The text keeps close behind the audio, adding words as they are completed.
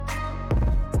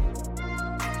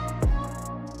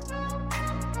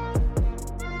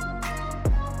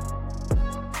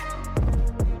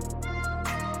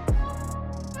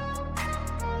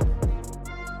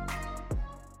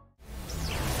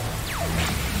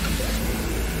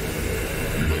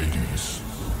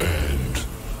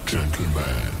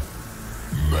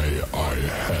May I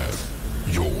have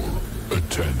your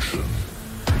attention,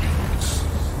 please?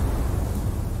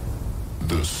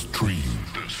 The stream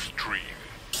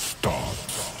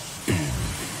starts in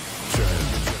 10,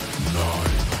 9,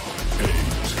 8,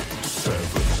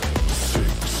 7,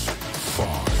 6,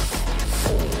 5,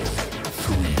 4,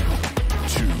 3,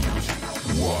 2,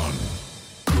 1,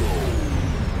 go.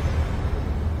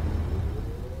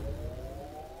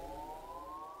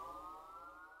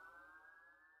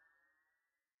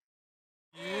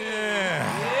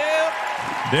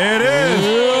 There it is.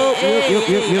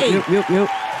 Yep.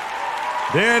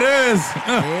 There it is.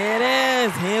 There it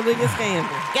is. Handle your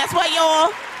scandal. Guess what,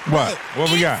 y'all?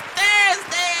 What we got?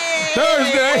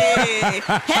 Thursday.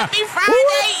 Happy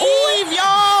Friday Eve,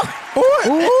 y'all.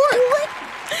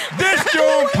 This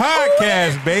your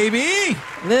podcast, baby.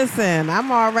 Listen,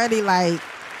 I'm already like,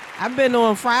 I've been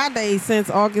on Friday since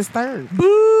August 3rd.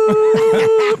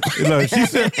 Look, she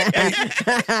said,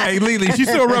 hey, Lily, she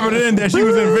still rubbing it in that she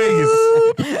was in Vegas.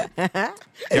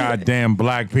 Goddamn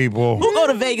black people. Who go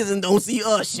to Vegas and don't see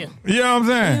Usher? You know what I'm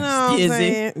saying? You know what I'm Skizzy.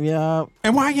 saying? Yep.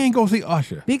 And why you ain't go see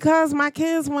Usher? Because my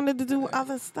kids wanted to do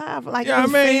other stuff, like Yeah, I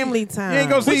mean, family time. You ain't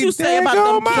go see you say There about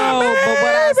Go them My kids? But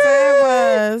what I said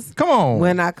was, Come on.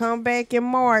 when I come back in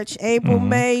March, April,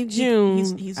 May, June,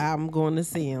 he's- I'm going to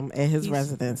see him at his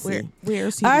residency. Where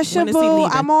is he? Usher, When is he boo,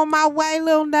 leaving? I'm on my way,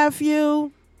 little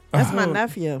nephew. That's my Oh,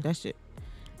 nephew. That shit.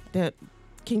 That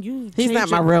can you? He's change not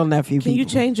my your- real nephew. Can you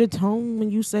people. change your tone when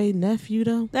you say nephew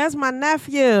though? That's my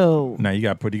nephew. Now you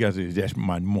got to say that's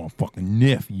my motherfucking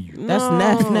nephew. That's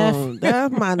neff.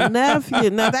 That's my nephew.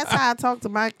 No, that's how I talk to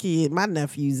my kid. My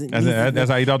nephews and nieces. That's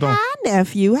how you talk to him? Hi,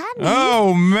 nephew. Hi, niece.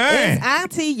 Oh, man. It's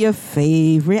Auntie, your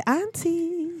favorite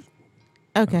auntie.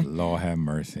 Okay. Lord have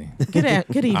mercy. Good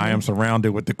evening. I am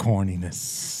surrounded with the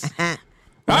corniness. All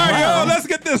right, y'all, let's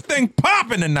get this thing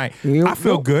popping tonight. Yep. I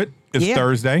feel good. It's Yep.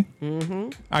 Thursday.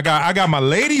 I got my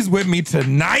ladies with me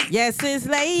tonight. Yes, it's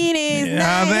ladies' You know what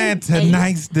I'm saying? night.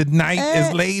 Tonight's the night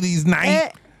is ladies'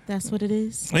 night. That's what it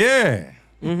is, Yeah.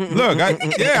 Look,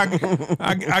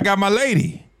 I got my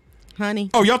lady. honey.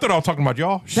 Oh, y'all thought I was talking about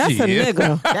y'all? That's Shit. a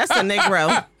nigga. That's a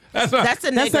Negro. That's a, That's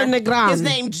a That's a nigger. Negron. His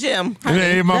name Jim. honey.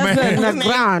 hey, my That's man. a His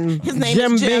name- Negron. His name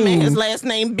Jim is Jim Beam. and his last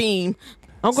name Beam.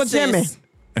 Uncle Sis. Jimmy.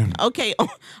 Okay.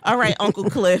 All right, Uncle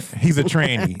Cliff. He's a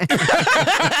tranny.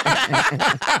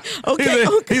 Okay.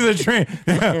 He's a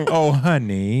tranny. Oh,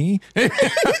 honey.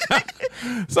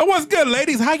 So what's good,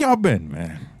 ladies? How y'all been,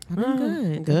 man? I'm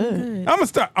good. Good. I'm gonna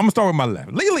start with my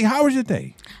left. Lily, how was your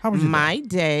day? How was your day?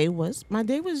 My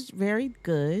day was very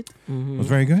good. It was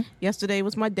very good. Yesterday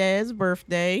was my dad's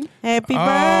birthday. Happy Oh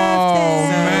birthday.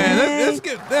 man, let's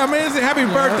get. I mean, it's a happy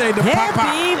birthday to Pop.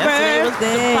 Happy Yesterday was the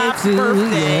birthday Pop's to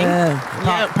birthday. you.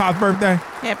 Yep. Pop's birthday.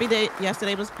 Happy day.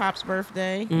 Yesterday was Pop's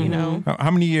birthday. You know,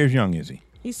 How many years young is he?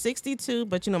 he's 62,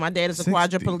 but you know, my dad is a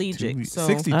 62 quadriplegic. So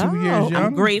 62 Oh, years young.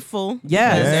 I'm grateful.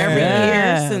 Yes. Because every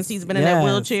Yes. year since he's been in that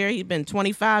wheelchair, he's been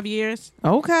 25 years.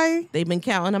 Okay. They've been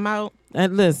counting him out,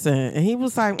 And listen, and he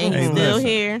was like, and he's Hey, still listen.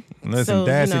 here. Listen, So,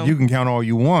 Dad you said know, you can count all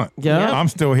you want. Yeah. I'm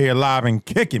still here live and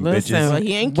kicking, listen, bitches. Well,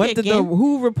 he ain't what did kicking,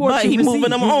 who report but you he moving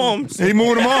received? them arms. He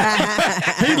moving them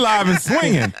on. He live and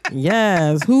swinging.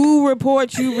 Yes. Who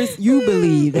report you you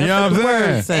believe? That's You know what I'm the word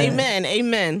saying? says. Amen.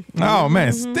 Amen. Oh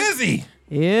man, Stizzy,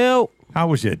 Yep. how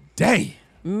was your day?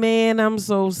 Man, I'm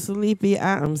so sleepy.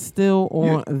 I am still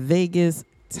on Vegas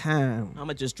time. I'm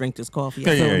gonna just drink this coffee.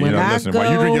 Yeah, So you when know, I listen, go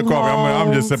while you drink your coffee,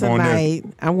 I'm just home sipping on this.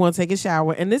 tonight, I'm going to take a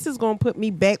shower, and this is going to put me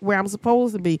back where I'm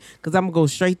supposed to be because I'm going to go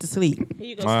straight to sleep. Here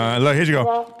you go. Look, here you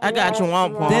go. I got you.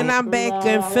 Womp womp. Then I'm back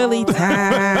in Philly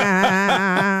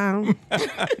time.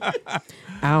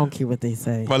 I don't care what they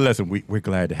say. But listen, we're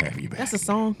glad to have you back. That's a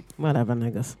song. Whatever,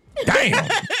 niggas. Damn.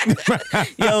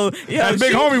 Yo, That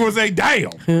big homie would say,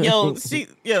 damn.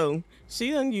 She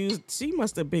done used. She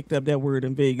must have picked up that word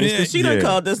in Vegas because she Yeah. done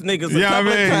called us niggas a Yeah, I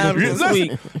couple of times mean, this listen,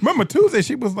 week. remember Tuesday,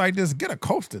 she was like, just get a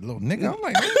coasted little nigga. I'm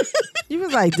like, You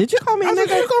was like, did you call me a I said,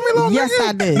 nigga? you call me a little Yes, nigga?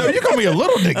 I did. No, you call me a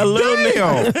little nigga. A little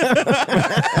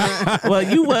Damn. Well,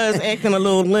 you was acting a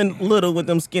little with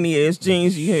them skinny ass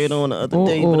jeans you had on the other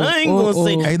day, but I ain't gonna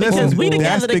say Hey, because listen, we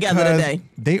that's together because today.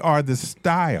 they are the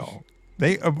style.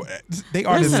 They are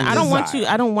Listen, the I don't want design. you.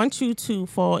 I don't want you to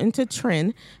fall into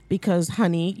trend because,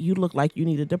 honey, you look like you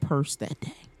needed a purse that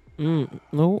day,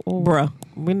 No, bruh.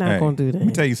 we're not Hey, going to do that. let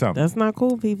me tell you something. That's not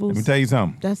cool, people. Let me tell you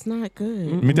something. That's not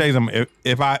good. Let me tell you something.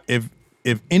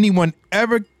 If anyone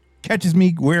ever catches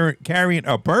me carrying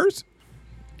a purse,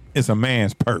 it's a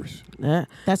man's purse.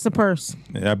 That's a purse.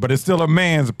 Yeah, but it's still a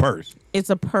man's purse. It's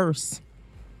a purse.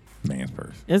 Man's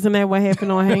purse. Isn't that what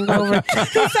happened on Hangover? he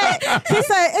said,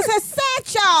 it's a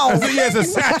satchel. Yeah, it's a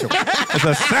satchel. It's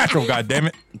a satchel,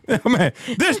 goddammit. Man,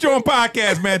 this JAWN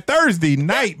podcast, man, Thursday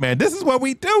night, man. This is what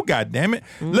we do, goddammit.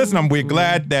 Listen, we're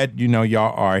glad that,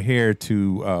 y'all are here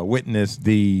to witness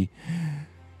the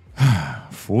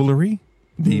foolery,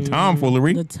 the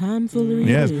tomfoolery. The tomfoolery.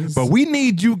 Yes, but we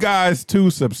need you guys to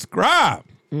subscribe,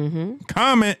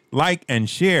 comment, like, and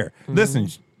share. Listen,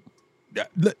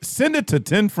 send it to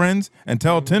 10 friends and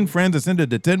tell 10 friends to send it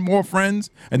to 10 more friends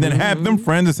and then have them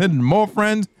friends and send it to more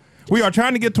friends. We are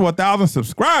trying to get to 1,000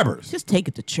 subscribers. Just take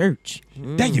it to church.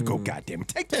 There you go, goddamn it.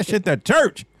 Take that shit to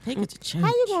church. Take it to church. How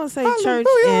you gonna say Hallelujah. church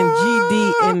and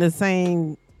GD in the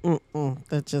same?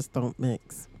 That just don't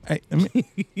mix. Hey, let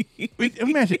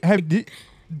me ask you,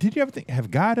 did you ever think, have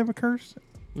God ever cursed?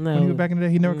 No. When he was back in the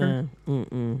day, he never cursed?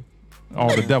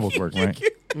 All the devil's work, right?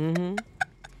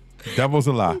 Devil's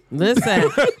a lie. Listen,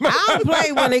 I don't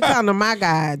play when it come to my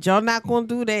God. Y'all not gonna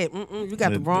do that. You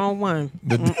got the wrong one.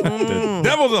 The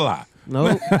devil's a lie.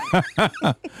 Nope.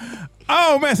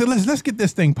 Oh man, so let's get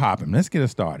this thing popping. Let's get it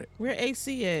started. Where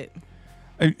AC at?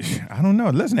 I don't know.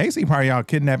 Listen, AC probably out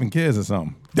kidnapping kids or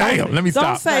something. Damn, let me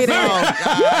Don't stop. say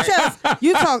that.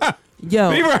 You talk.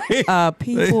 Yo, Be right.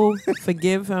 people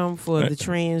forgive him for the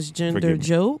transgender Forgive me.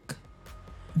 joke.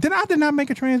 I did not make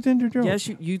a transgender joke. Yes,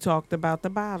 you talked about the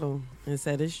bottle and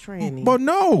said it's tranny. But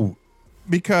no,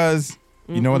 because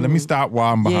you know what? Let me stop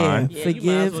while I'm behind. Yeah, you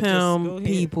might as forgive well just go him, ahead.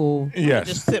 people. Yes,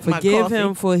 Just sip my Forgive coffee.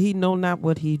 him for he know not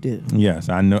what he do. yes,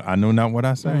 I know not what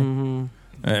I say.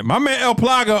 My man El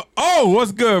Plaga. Oh,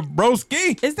 what's good,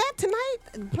 broski? Is that tonight?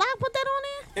 Plow put that on there?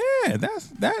 Yeah,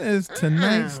 that is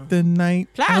tonight's the night.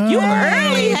 Plow, you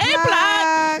early. Hey,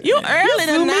 Plow. You early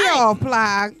Threw me tonight. off,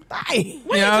 Plow. What are you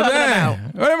You know talking I'm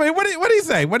about? saying? What did he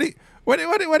say? What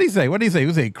did he say? What did he say?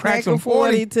 He said, crack some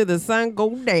 40. till the sun go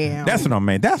down. That's what I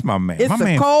mean. That's my man. It's my a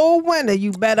man, cold winter.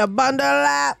 You better bundle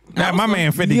up. my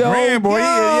man 50 Yo, grand, boy.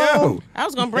 yo. I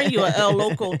was gonna bring you an El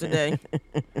Loco today.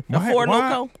 Why- Four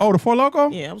why- Loko? Oh, the Four Loco?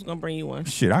 Yeah, I was gonna bring you one.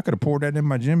 Shit, I could have poured that in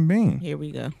my Jim Beam. Here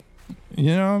we go. I mix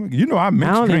I don't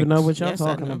drinks. even know what y'all Yes,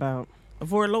 I talking know. about. A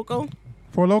Four Loco?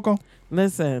 Four Loco?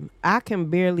 Listen, I can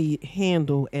barely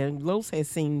handle, and Los has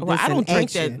seen this Well, I in don't drink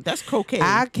action. that. That's cocaine.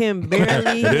 I can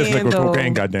barely It is liquid handle.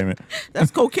 cocaine, goddammit. That's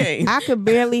cocaine. I could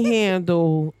barely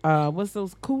handle. What's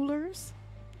those coolers?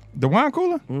 The wine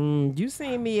cooler? You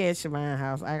seen me at Shemine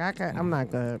house? I'm not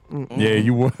good. Yeah,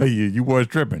 you was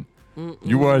tripping.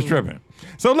 You was tripping.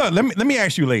 So look, let me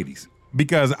ask you, ladies,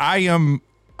 because I am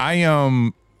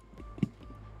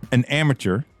an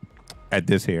amateur at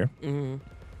this here.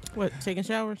 What? Taking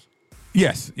showers?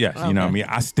 Yes. You know what I Okay. mean?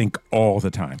 I stink all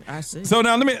the time. I see. So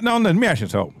now let me ask you.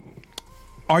 So,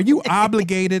 are you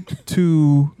obligated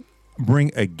to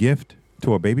bring a gift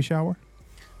to a baby shower?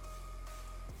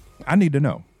 I need to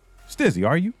know. Stizzy,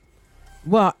 are you?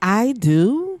 Well, I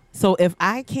do. So if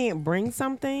I can't bring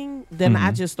something, then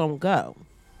I just don't go.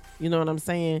 You know what I'm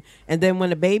saying? And then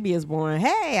when the baby is born,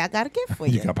 hey, I got a gift for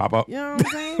you. You can pop up. You know what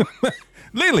I'm saying?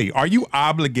 Lily, are you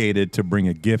obligated to bring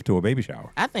a gift to a baby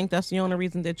shower? I think that's the only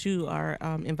reason that you are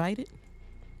invited.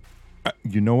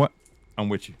 You know what? I'm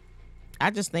with you. I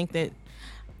just think that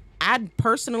I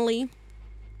personally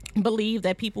believe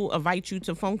that people invite you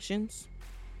to functions,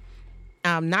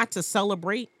 not to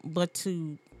celebrate, but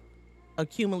to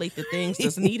accumulate the things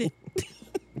that's needed.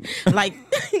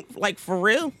 like for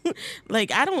real.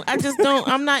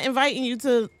 I'm not inviting you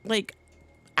to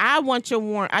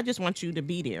I just want you to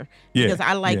be there Yeah, because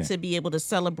I like yeah. to be able to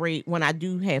celebrate when I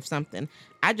do have something.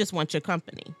 I just want your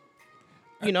company.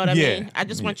 You know what I yeah, mean? I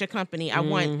just want your company.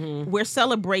 Mm-hmm. We're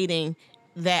celebrating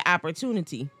that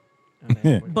opportunity.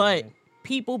 But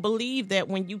people believe that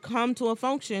when you come to a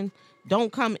function,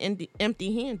 don't come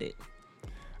empty-handed.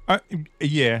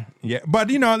 Yeah. But,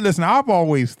 listen, I've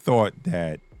always thought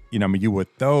that, you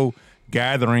would throw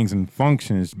gatherings and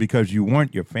functions because you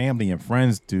want your family and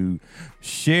friends to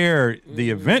share the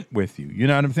event with you. You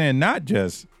know what I'm saying? Not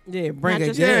just, Yeah, bring Not a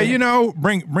just- gift. yeah,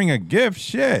 bring a gift.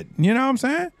 Shit. You know what I'm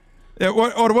saying?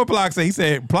 What Plock said? He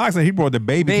said, Plock said he brought the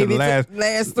baby to the last.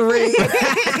 last three.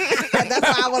 That's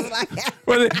why I was like,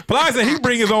 Well, Plock said he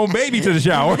bring his own baby to the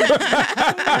shower.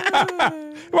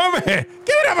 My man,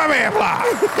 give it up, my man Plock.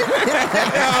 You know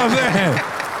what I'm saying?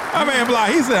 My man Plock,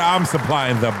 he said, I'm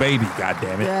supplying the baby,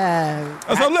 goddammit.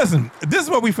 yeah. So listen, this is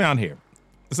what we found here.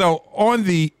 So on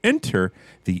the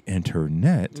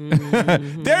internet,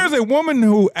 there's a woman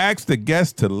who asked the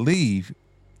guest to leave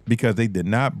because they did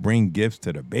not bring gifts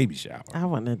to the baby shower. I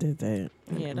wouldn't have did that.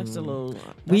 Yeah, that's a little.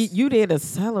 You there to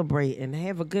celebrate and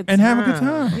have a good time. And have a good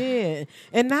time. Yeah.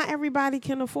 And not everybody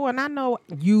can afford. And I know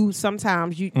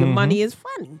sometimes your money is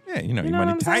funny. Yeah, your what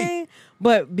money I'm tight. saying?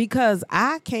 But because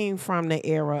I came from the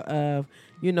era of,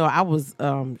 I was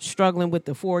struggling with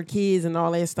the 4 kids and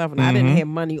all that stuff, and I didn't have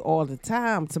money all the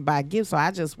time to buy gifts, so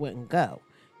I just wouldn't go.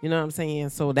 You know what I'm saying?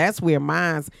 So that's where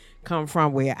mine's come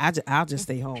from, where I'll just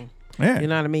stay home. Yeah. You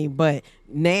know what I mean? But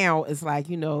now it's like,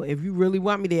 if you really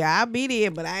want me there, I'll be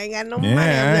there, but I ain't got no money.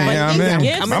 Yeah,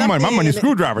 gifts- my money's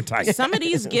screwdriver tight. Some of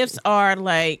these gifts are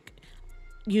like,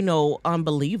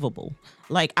 unbelievable.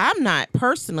 Like, I'm not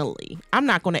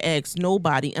going to ask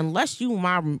nobody unless you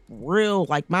my real,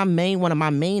 like one of my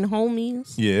main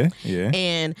homies. Yeah, yeah.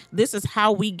 And this is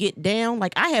how we get down.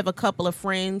 Like, I have a couple of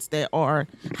friends that are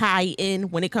high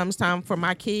end when it comes time for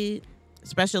my kid,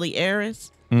 especially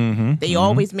Eris. They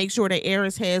always make sure that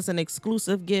Eris has an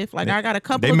exclusive gift. Like, I got a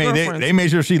couple of girlfriends. They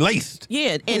made sure she laced.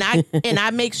 Yeah, and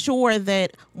I make sure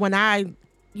that when I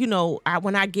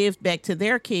give back to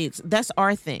their kids, that's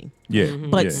our thing. Yeah.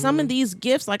 But some of these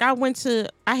gifts, like I'm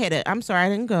sorry, I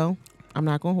didn't go. I'm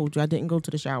not going to hold you. I didn't go to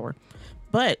the shower.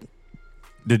 But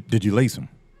Did you lace them?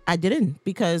 I didn't,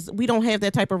 because we don't have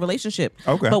that type of relationship.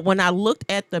 Okay. But when I looked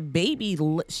at the baby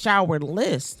shower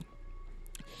list,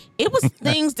 it was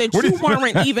things that you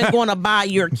weren't even going to buy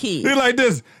your kid. They're like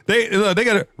this. They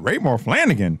got a Raymore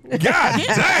Flanagan. God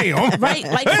damn. Right?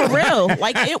 Like, for real.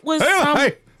 Like, it was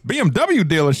BMW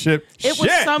dealership. It was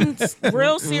some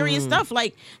real serious stuff,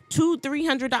 like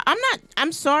 $200-$300.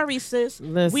 I'm sorry, sis.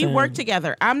 Listen. We work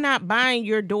together. I'm not buying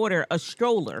your daughter a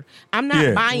stroller. I'm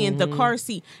not buying the car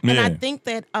seat. And I think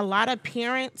that a lot of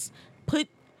parents put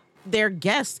their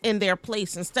guests in their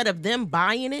place. Instead of them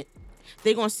buying it,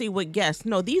 they're going to see what guests.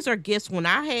 No, these are gifts. When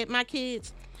I had my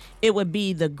kids, it would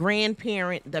be the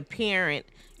grandparent, the parent,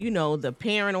 the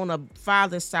parent on the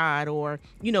father's side, or,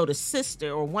 the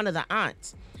sister or one of the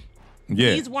aunts.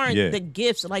 Yeah. These weren't the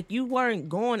gifts. Like, you weren't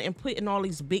going and putting all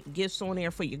these big gifts on there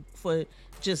for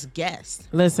just guests.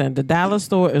 Listen, the dollar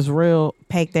store is real.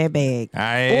 Pack that bag,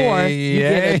 or you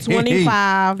get a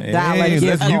 $25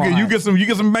 gift card. You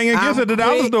get some banging gifts at the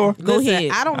dollar store. Go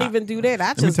ahead. I don't even do that.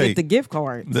 I just get the gift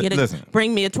card. Listen,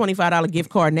 bring me a $25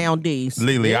 gift card nowadays.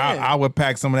 Lily, I would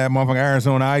pack some of that motherfucking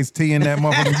Arizona iced tea in that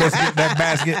motherfucking biscuit, that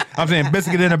basket. I'm saying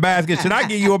biscuit in a basket. Should I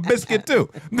give you a biscuit too?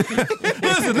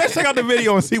 Listen, let's check out the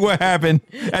video and see what happened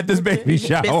at this baby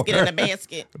shower. Biscuit in a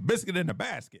basket. Biscuit in a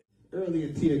basket. Early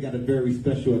and Tia got a very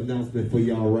special announcement for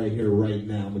y'all right here, right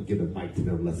now. I'm going to give the mic to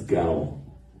them. Let's go. All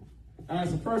right,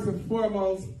 so first and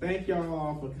foremost, thank y'all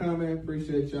all for coming.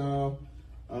 Appreciate y'all.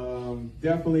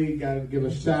 Definitely got to give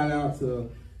a shout out to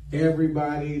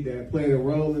everybody that played a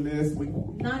role in this.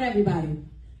 Not everybody,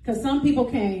 because some people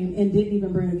came and didn't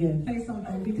even bring a gift. Say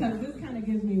something, because this kind of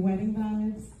gives me wedding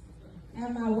vibes.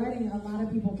 At my wedding, a lot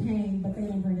of people came, but they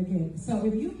didn't bring a gift. So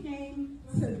if you came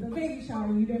to the baby shower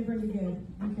and you didn't bring a gift,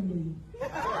 you can leave.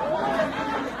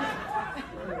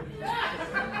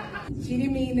 She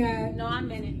didn't mean that. No, I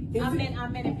meant it. I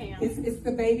meant it, Pam. It's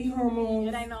the baby hormones.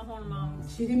 It ain't no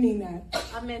hormones. She didn't mean that.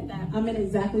 I meant that. I meant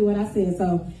exactly what I said.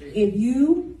 So if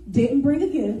you didn't bring a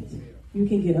gift, you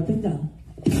can get up and go.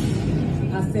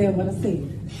 I said what I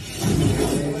said.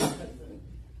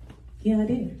 Yeah, I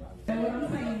did. That's what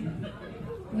I'm saying.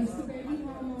 It's the baby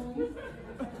hormones.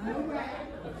 All right.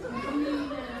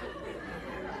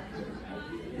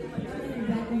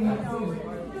 Exactly what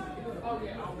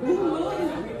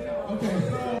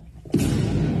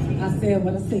I said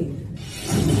what I said.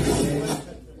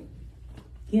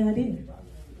 Yeah, I did.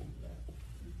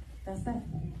 That's that.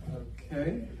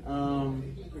 Okay.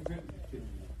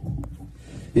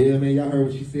 Yeah, man, y'all heard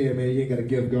what she said, man. You ain't got a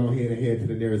gift. Go ahead and head to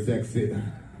the nearest exit.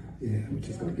 Yeah, we're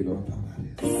just going to get on top of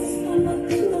it.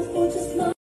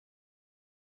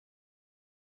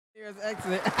 Here's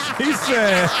exit. She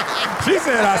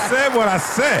said, I said what I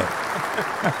said.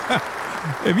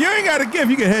 If you ain't got a gift,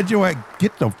 you can head your ass.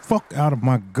 Get the fuck out of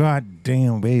my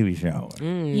goddamn baby shower.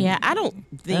 Yeah, I don't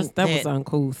think that was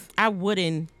uncouth. I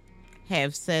wouldn't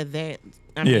have said that.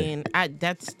 I Yeah. mean,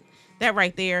 that's that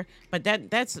right there. But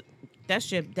that's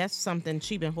something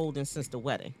she been holding since the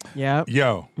wedding. Yep.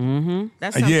 Yo.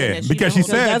 That's something Yeah, that because she been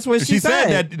holding. said That's what she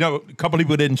said. that a couple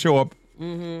people didn't show up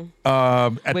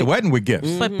at the wedding with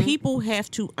gifts. But people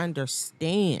have to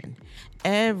understand,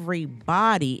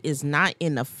 everybody is not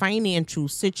in a financial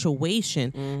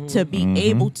situation to be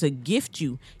able to gift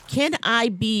you. Can I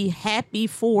be happy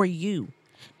for you?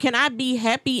 Can I be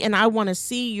happy and I want to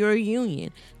see your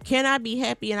union? Can I be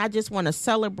happy and I just want to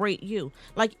celebrate you?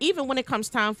 Like, even when it comes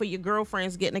time for your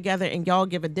girlfriends getting together and y'all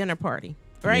give a dinner party,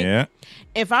 right? Yeah.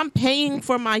 If I'm paying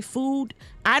for my food,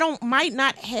 I might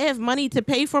not have money to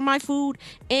pay for my food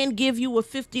and give you a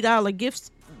 $50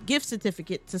 gift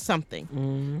certificate to something.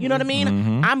 You know what I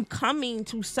mean? I'm coming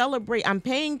to celebrate. I'm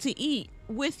paying to eat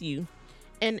with you.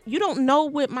 And you don't know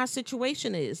what my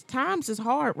situation is. Times is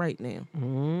hard right now.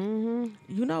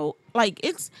 You know, like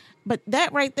but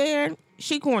that right there,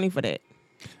 she corny for that.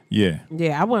 Yeah.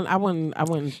 Yeah, I wouldn't.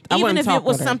 Even if talk it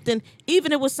was with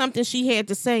her. something she had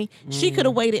to say, she could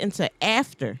have waited until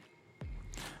after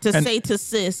to say to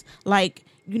sis, like,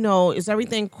 you know, is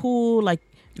everything cool? Like,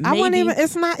 I wouldn't maybe- even.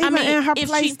 It's not even in her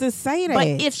place to say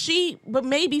that. But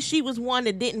maybe she was one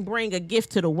that didn't bring a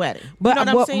gift to the wedding. But you know what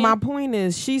I'm what saying? my point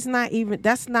is, she's not even.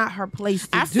 That's not her place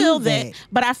to I do feel that.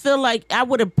 but I feel like I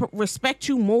would have respect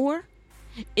you more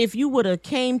if you would have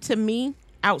came to me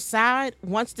outside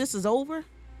once this is over.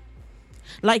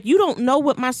 Like, you don't know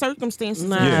what my circumstances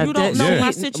Nah, is. You don't know yeah.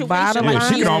 my situation. Bottom Like, Yeah,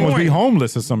 she she's could almost be corny.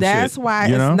 homeless or some shit. That's why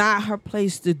you it's know? not her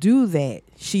place to do that.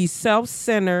 She's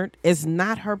self-centered. It's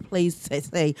not her place to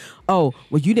say, "Oh,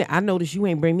 well, you didn't. I noticed you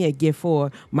ain't bring me a gift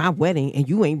for my wedding, and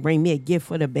you ain't bring me a gift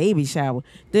for the baby shower."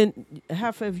 Then,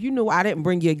 Heifer, if you knew I didn't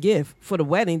bring you a gift for the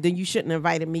wedding, then you shouldn't have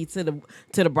invited me to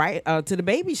the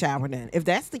baby shower. Then, if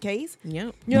that's the case,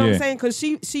 Yep. you know what Yeah. I'm saying?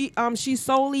 Because she's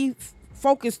solely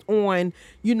focused on,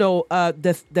 you know,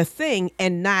 the thing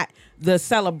and not the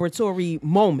celebratory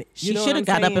moment. She should have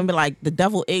got up and been like, the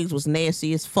devil eggs was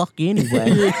nasty as fuck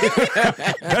anyway.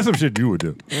 That's some shit you would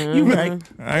do. You be like,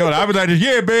 I was like,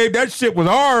 yeah, babe, that shit was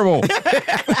horrible.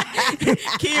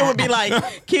 Kia would be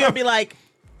like,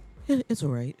 it's all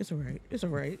right. It's all right. It's all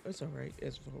right. It's all right.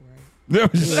 It's all right. That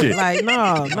was shit. Like,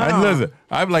 no. Listen,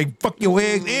 I'm like, fuck your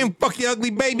eggs and fuck your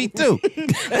ugly baby too.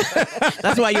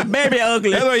 That's why your baby ugly.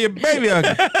 That's why your baby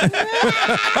ugly.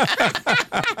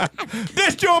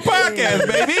 This your podcast,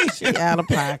 baby. Out of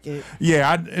pocket.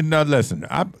 Yeah, listen,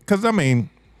 because I mean,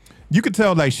 you could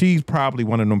tell like she's probably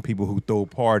one of them people who throw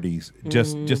parties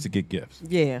just to get gifts.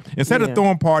 Yeah. Instead yeah. of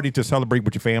throwing party to celebrate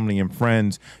with your family and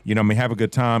friends, you know, I mean, have a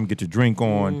good time, get your drink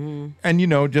on, and you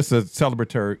know, just a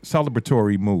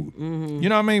celebratory mood. You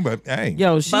know what I mean? But hey,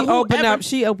 Yo, she But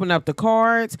opened up the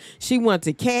cards. She went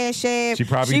to Cash App. She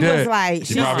probably She did. was like,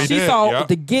 She she probably did, saw yep.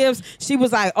 the gifts. She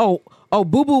was like, oh,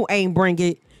 Boo Boo ain't bring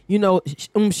it. You know,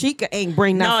 Sheikah ain't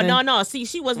bring nothing. No. See,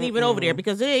 she wasn't even over there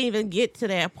because they didn't even get to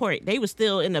that point. They were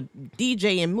still in the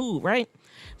DJing mood, right?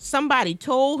 Somebody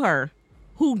told her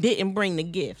who didn't bring the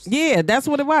gifts. Yeah, that's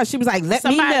what it was. She was like, let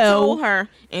Somebody me know. told her,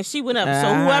 and she went up.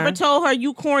 So whoever told her,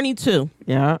 you corny too,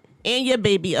 Yeah. and your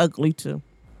baby ugly too.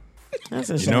 That's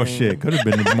a you shame. know, shit could have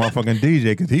been the motherfucking DJ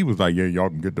because he was like, yeah, y'all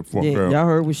can get the fuck Yeah, out. y'all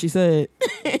heard what she said.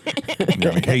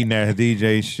 Y'all hating at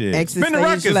DJ shit. Exit Spin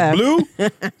the stage records, left. Blue.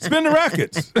 Spin the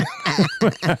records.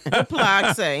 What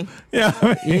Plug say? Yeah, I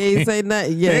mean, He ain't say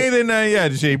nothing He yet. ain't in there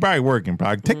yet. She probably working.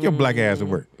 Probably take your black ass to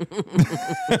work.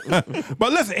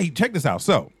 But listen, hey, check this out.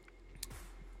 So,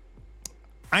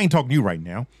 I ain't talking to you right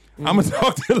now. I'm gonna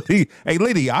talk to Lee. Hey,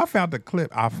 lady, I found a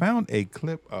clip. of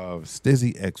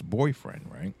Stizzy ex-boyfriend.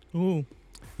 Right? Ooh.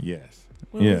 Yes.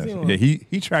 was Yes. he on? Yeah.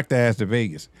 He tracked the ass to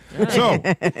Vegas. So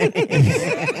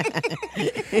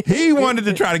he wanted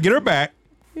to try to get her back.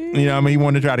 You know what I mean? He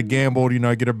wanted to try to gamble, you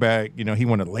know, get her back. You know, he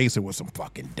wanted to lace her with some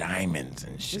fucking diamonds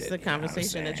and shit. This is the you know what I'm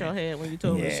conversation that saying? y'all had when you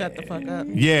told me to shut the fuck up.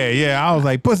 Yeah. I was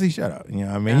like, pussy, shut up. You know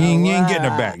what I mean? You ain't getting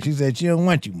her back. She said, she don't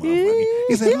want you, motherfucker.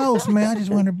 He said, Los, man, I just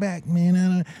want her back,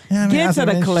 man. I Get said,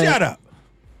 to the "Man, clip." Shut up.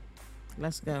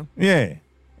 Let's go. Yeah.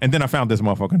 And then I found this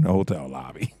motherfucker in the hotel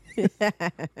lobby.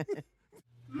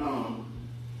 No.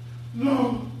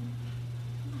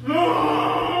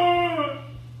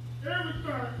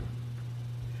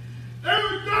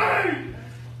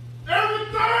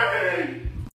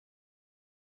 Everything.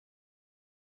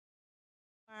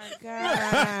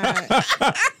 God.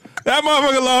 That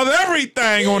motherfucker lost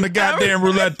everything on the goddamn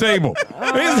roulette table.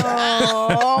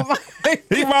 Oh,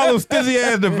 He followed Stizzy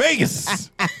ass to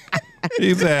Vegas.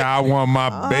 He said, I want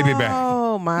my baby back.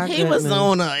 oh my He was goodness.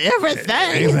 on He everything.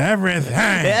 said, everything.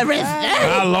 Everything.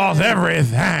 I lost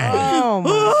everything. Oh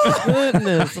my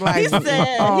goodness. Like, He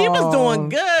said he was doing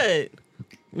good.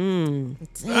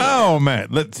 Oh, man.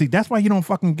 Let's see, that's why you don't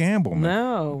fucking gamble, man.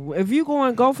 No. If you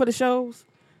go for the shows,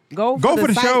 go for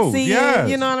the shows, sightseeing, yes,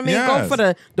 you know what I mean? yes. Go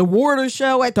for the water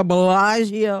show at the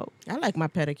Bellagio. I like my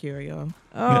pedicure, y'all.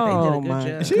 Oh They did a good my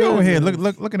job. She over here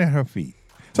looking at her feet.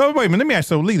 So wait a minute, let me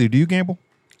ask you, so Lily, do you gamble?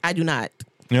 I do not.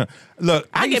 Yeah. Look,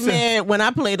 I get used to- mad when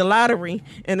I play the lottery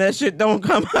and that shit don't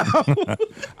come out.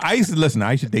 I used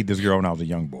to date this girl when I was a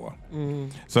young boy.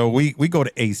 So we go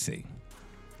to AC.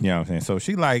 You know what I'm saying? So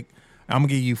she like, I'm gonna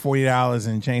give you $40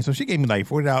 and change. So she gave me like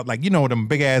 $40, like, you know, them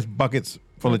big ass buckets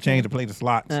full of change to play the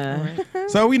slots.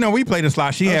 So we played the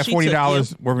slot. She had she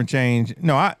 $40 worth of change.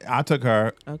 No, I took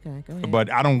her. Okay, go ahead.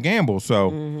 But I don't gamble, so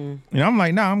I'm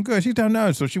like, nah, I'm good. She told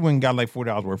no, so she went and got like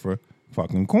 $40 worth of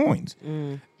fucking coins,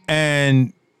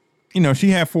 and she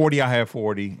had 40, I had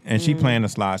 40, and she playing the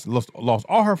slots, lost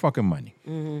all her fucking money.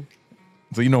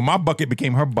 So my bucket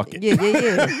became her bucket. Yeah.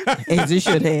 As it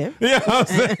should have. You know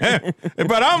what I'm saying?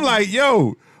 But I'm like,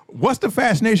 yo, what's the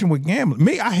fascination with gambling?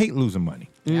 Me, I hate losing money.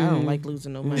 I don't like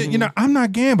losing no money. I'm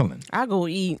not gambling. I go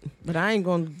eat, but I ain't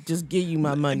gonna just give you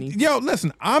my money. Yo,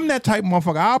 listen, I'm that type of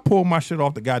motherfucker. I'll pull my shit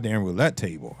off the goddamn roulette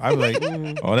table. I be like,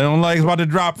 oh, they don't like it's about to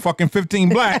drop fucking 15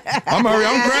 black. I'm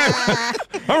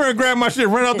gonna grab my shit,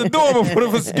 run out the door before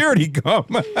the security come.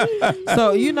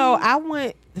 So, I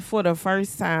went for the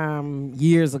first time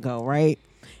years ago, right?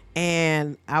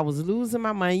 And I was losing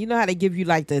my money. You know how they give you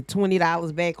like the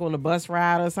 $20 back on the bus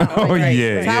ride or something? Oh, right?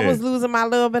 yeah. So I was losing my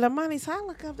little bit of money. So I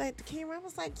look up at the camera. I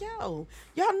was like, yo,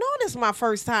 y'all know this is my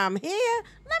first time here.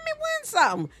 Let me win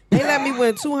something. They let me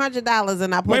win $200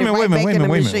 and I put it right back in the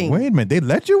machine. Wait a minute. They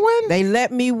let you win? They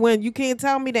let me win. You can't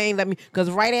tell me they ain't let me. Because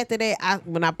right after that,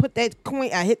 when I put that coin,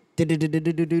 I hit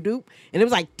do-do-do-do-do-do-do. And it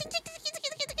was like,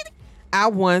 I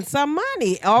won some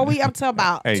money. All we up to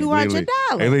about $200.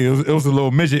 Hey, Lee, it was a little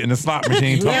midget in the slot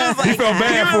machine. He felt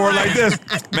bad for it like this.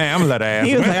 Man, I'm gonna let her ass.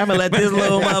 He was like, I'm gonna let this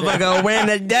little motherfucker win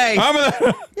today. So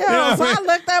I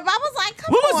looked up. I was like,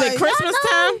 come on. What was it, Christmas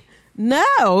time?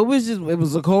 No, it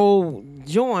was a cold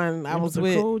JAWN. I was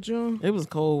with. Cold JAWN? It was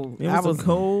cold. It was a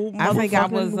cold. I think I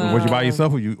was. Was you by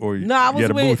yourself or No, I was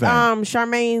had a boo with thing?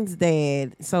 Charmaine's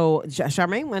dad. So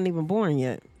Charmaine wasn't even born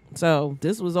yet. So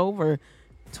this was over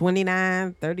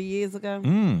 29, 30 years ago.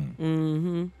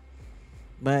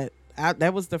 But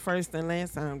that was the first and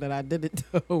last time that I did it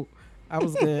though. I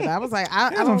was good. I was like,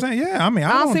 That's what I'm saying. Yeah, I mean,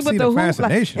 I don't see the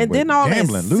fascination and with then all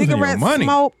gambling, that losing your cigarette money.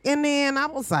 smoke, and then I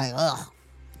was like, ugh,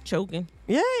 Choking.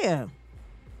 yeah.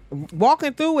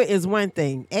 Walking through it is one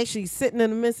thing. Actually, sitting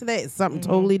in the midst of that is something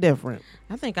totally different.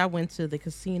 I think I went to the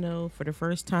casino for the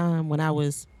first time when I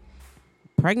was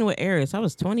pregnant with Eris. I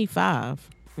was 25,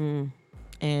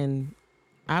 and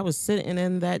I was sitting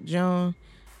in that JAWN.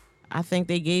 I think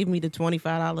they gave me the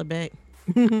 $25 back.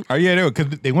 Oh yeah, because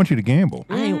they want you to gamble.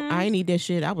 I ain't need that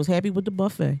shit. I was happy with the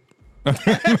buffet.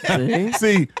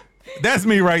 See, that's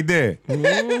me right there. You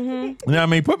know what I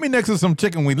mean? Put me next to some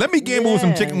chicken wings. Let me gamble with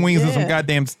some chicken wings and some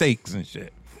goddamn steaks and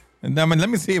shit. And I mean, let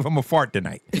me see if I'm a fart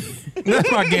tonight.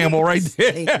 That's my gamble right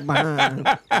there. That's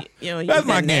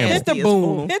my gamble. Hit the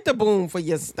boom. Hit the boom for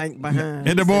your stank behind.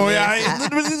 Hit the boom. Hit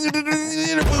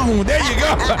the boom. There you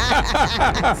go.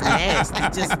 It's nasty.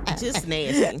 Just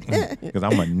nasty. Because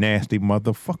I'm a nasty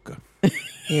motherfucker.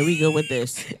 Here we go with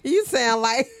this. You sound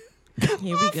like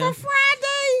Here we go. for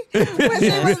Friday. When she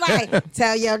was like,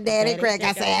 tell your daddy Craig.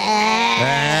 I said,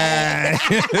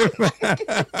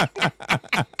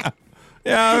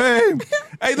 Yeah, I mean,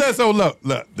 hey, look,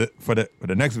 for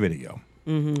the next video.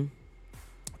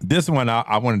 This one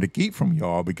I wanted to keep from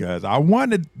y'all because I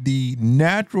wanted the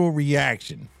natural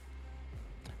reaction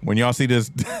when y'all see this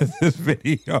this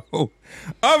video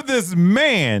of this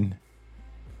man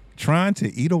trying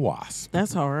to eat a wasp.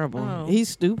 that's horrible. Oh. He's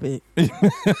stupid.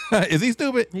 Is he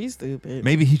stupid? He's stupid.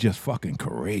 Maybe he's just fucking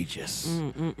courageous.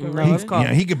 No, it's called.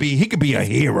 Yeah, he could be a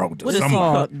hero to What is somebody.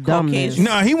 called dumbness.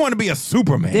 No, he want to be a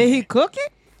Superman. Did he cook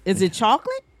it? Is it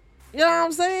chocolate? You know what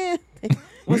I'm saying?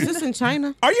 Was this in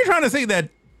China? Are you trying to say that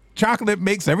chocolate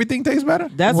makes everything taste better?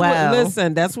 That's Wow.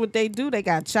 that's what they do. They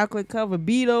got chocolate covered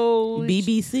Beatles.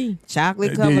 BBC.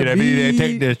 Chocolate covered They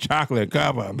take this chocolate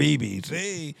cover,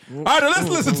 BBC. All right, let's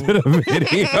listen to the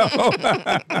video.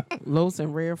 Los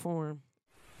in rare form.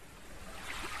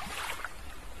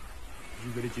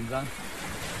 有点紧张，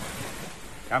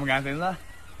敢不敢？真是？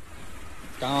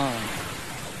敢啊！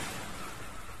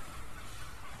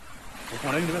我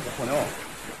放在你这边，放的哦，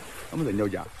我们在了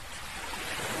解，我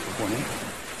放的。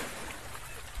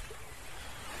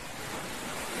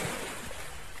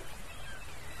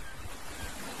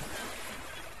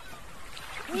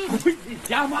你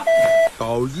家吗？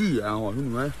到医院哦，兄弟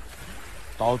们，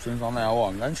到镇上来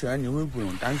哦，安全你们不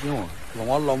用担心哦，让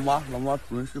我老妈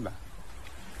准时办。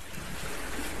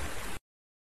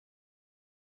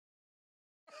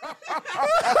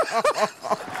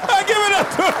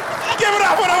 Give it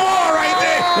up for the war right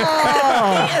there.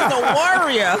 He is a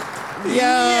warrior.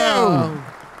 Yo,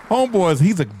 Homeboys,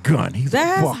 he's a gun. He's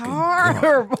that's a fucking gun.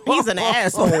 horrible. He's an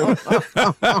asshole.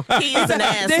 He is an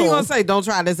Then he gonna asshole. say, "Don't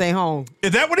try this at home."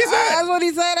 Is that what he said? That's what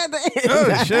he said at the end.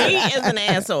 Oh He shit! is an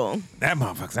asshole. That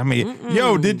motherfucker. I mean,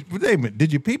 yo, did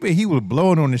you peep it? He was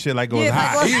blowing on the shit like it was Yeah,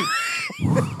 hot.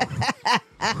 like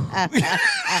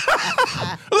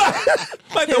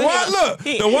like the wasp. Look,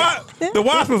 the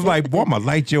wasp was like, "Boy, I'm gonna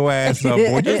light your ass up,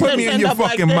 boy. Just put me in your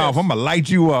fucking mouth. I'm gonna light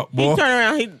you up, boy." He turn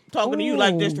around, he talking to you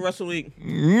like this the rest of the week,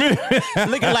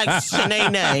 looking like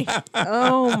Shanae.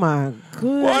 Oh my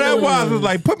goodness. Boy, that wasp was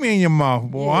like, "Put me in your mouth,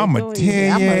 boy. I'm gonna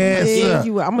tear your ass up."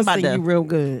 I'm gonna sing you real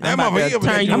good. That I'm motherfucker,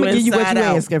 turn you I'm gonna give you what inside you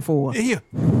out. asking for. yeah.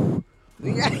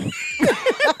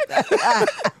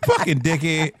 Fucking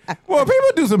dickhead. Boy, people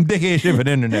do some dickhead shit for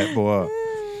the internet, boy.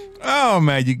 Oh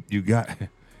man, you gotta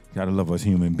love us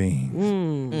human beings.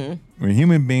 When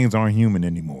human beings aren't human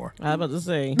anymore. I was about to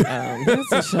say,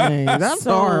 That's a shame. That's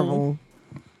horrible.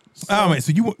 Oh man,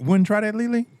 so you wouldn't try that,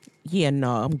 Lily? yeah,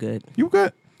 no, I'm good. You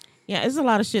good? Yeah, it's a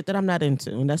lot of shit that I'm not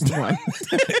into, and that's the one.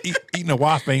 Eating a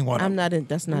wasp ain't one. I'm not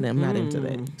into that.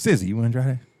 Sissy, you wouldn't try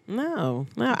that? No,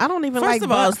 I don't even First like.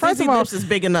 of all, First of all, lips is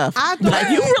big enough. I don't, Like,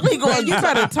 you really going? you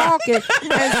better talk it.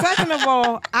 And second of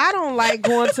all, I don't like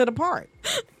going to the park.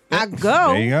 I go.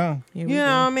 There you go. You know what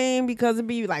I mean? Because it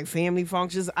be like family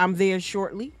functions. I'm there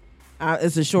shortly.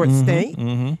 It's a short stay. You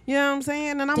know what I'm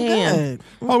saying? And I'm good.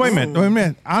 Oh wait a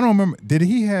minute. I don't remember. Did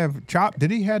he have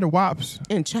the wops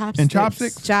in chopsticks. in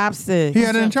chopsticks? Chopsticks. He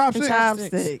had it in chopsticks.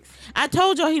 Chopsticks. I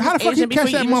told y'all he was How the fuck Asian you catch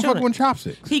before that he even showed motherfucker it. with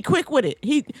chopsticks? He quick with it.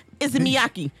 He is it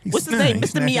Miyagi. What's his name?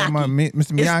 Mr. Miyagi.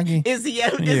 Mr. Miyagi. Is he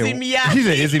Miyagi? He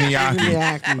said, "Is he Miyagi?"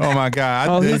 Miyagi. Oh my god.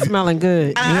 Oh, he's smelling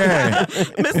good. Yeah.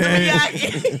 Mr.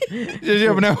 Miyagi. You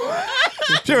ever know?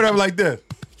 She ever like this.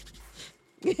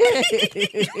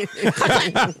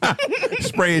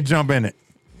 Spray it, jump in it.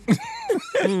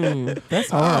 That's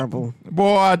horrible.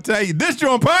 Boy, I tell you, this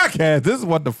joint podcast, this is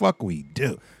what the fuck we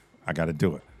do. I got to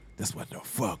do it. This is what the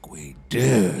fuck we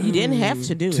do. You didn't have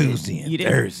to do it. Tuesday and You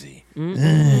didn't. Thursday.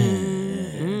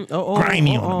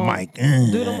 Grimy on the mic.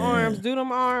 Do them arms. Do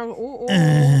them arms. Ooh,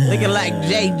 ooh. Looking like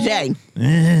JJ.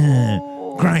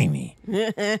 Grimy.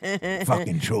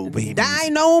 Fucking troll baby.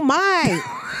 Dynamite.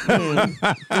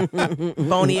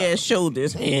 Bony ass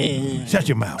shoulders. Shut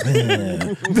your mouth.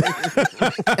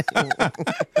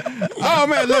 Oh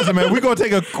man, listen, man, we're gonna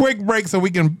take a quick break so we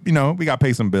can, we gotta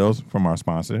pay some bills from our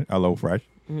sponsor, Hello Fresh.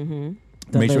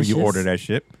 Make sure you order that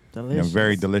shit. Delicious.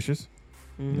 Very delicious.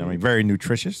 Very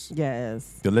nutritious.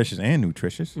 Yes. Delicious and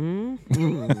nutritious. We'll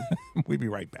be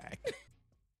right back.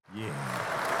 Yeah.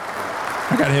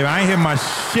 I ain't hit my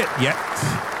shit yet.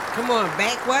 Come on,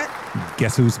 back what?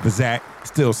 Guess who's Bazak?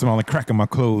 Still smelling crack in my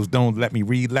clothes. Don't let me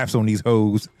relapse on these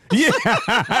hoes. Yeah.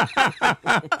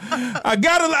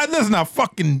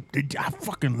 I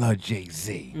fucking love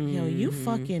Jay-Z. Yo, you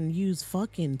fucking use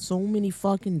fucking so many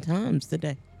fucking times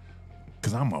today.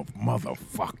 Cause I'm a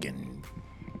motherfucking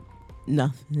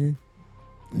Nothing.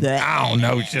 I don't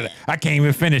know shit. I can't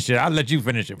even finish it. I'll let you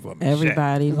finish it for me.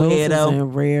 Everybody, Lewis is Weirdo.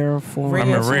 in rare form. I'm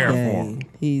in rare today. form.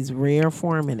 He's rare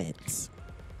forming it. Shit.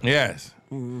 Yes.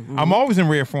 I'm always in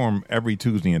rare form every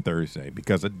Tuesday and Thursday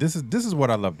because this is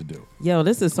what I love to do. Yo,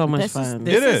 this is so much fun.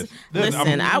 It is.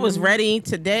 Listen, I was ready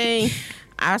today.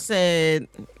 I said,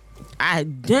 I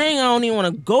don't even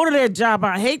want to go to that job.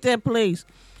 I hate that place.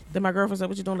 Then my girlfriend said,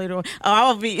 "What you doing later on?" Oh,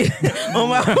 I'll be on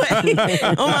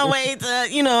my way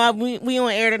to, we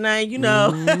on air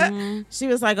tonight, She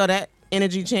was like, "Oh, that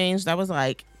energy changed." I was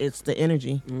like, "It's the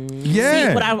energy." Yeah.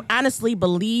 See, what I honestly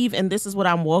believe, and this is what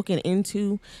I'm walking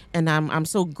into, and I'm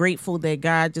so grateful that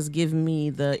God just gave me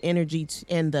the energy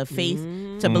and the faith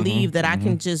to believe that I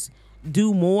can just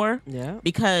do more. Yeah.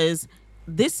 Because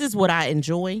this is what I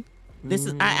enjoy. This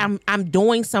is I'm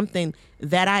doing something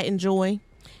that I enjoy.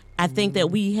 I think that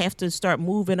we have to start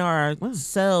moving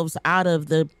ourselves out of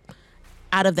the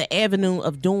avenue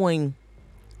of doing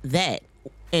that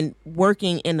and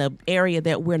working in an area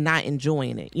that we're not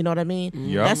enjoying it. You know what I mean?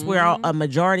 Yep. That's where a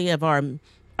majority of our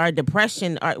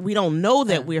depression, we don't know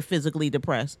that we're physically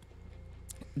depressed.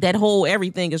 That whole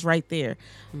everything is right there.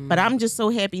 But I'm just so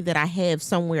happy that I have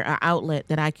somewhere, an outlet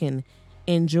that I can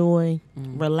enjoy,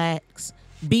 relax,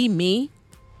 be me,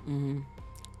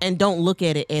 and don't look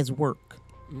at it as work.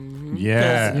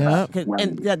 Yeah.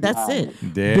 And that's it.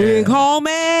 Yeah. Big homie.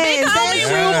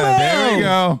 There we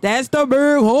go. That's the big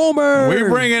homie. We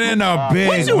bringing in a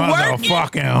big you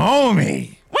motherfucking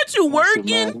homie. What you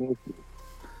working?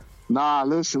 Nah,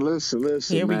 listen,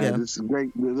 Here we man. go. This is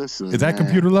great. Listen, Is that man.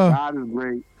 computer love? God is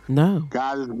great. No.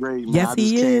 God is great, man. Yes, I just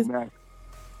he came is. back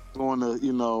doing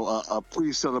a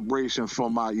pre-celebration for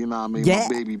my, Yeah. my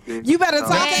baby bitch. You better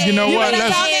talk it. You know you what? Better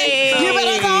Let's- talk it. You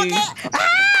better talk it.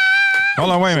 Hold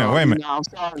on, wait a minute. I'm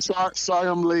sorry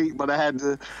I'm late, but I had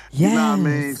to, you know what I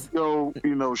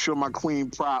mean, show my queen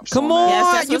props. Come on. on, that.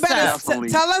 Yes, that's you what's better up.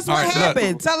 tell us what All right, look.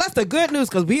 happened. Tell us the good news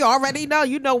because we already know.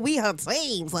 We her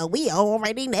team, so we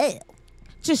already know.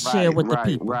 Just share with the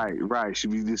people. Right. She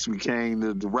just became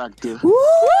the director. Woo!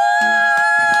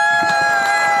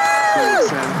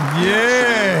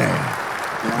 Yeah.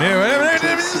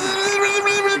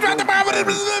 You dropping the bomb.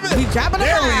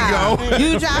 There we go.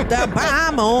 You dropped the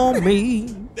bomb on me.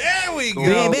 There we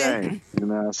go. Baby. You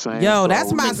know what I'm saying? Yo, So,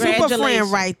 that's my super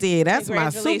friend right there. That's my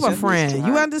super friend.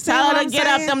 You understand Tell what her I'm to get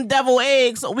saying? up them devil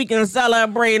eggs so we can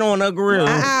celebrate on the grill.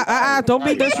 Don't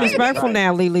be disrespectful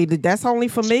now, Lily. That's only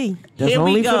for me. That's Here we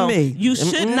only go. for me. You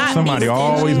should not Somebody be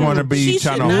always want to be She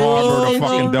trying should to not harbor be the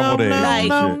fucking stingy. deviled eggs.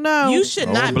 No. You should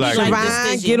Oh, not be black like people. this. Siobhan,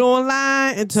 stingy. get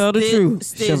online and tell the truth.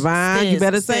 Siobhan, you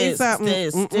better say something.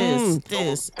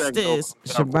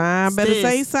 Siobhan, better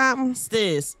say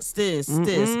something.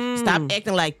 Stop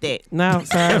acting like that. No,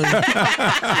 sorry.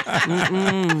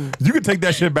 You can take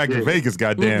that shit back to Vegas,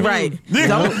 goddamn. Right.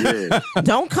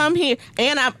 Don't come here.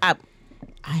 And I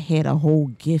had a whole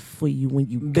gift for you when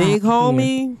you Big got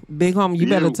homie, you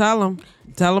better tell him.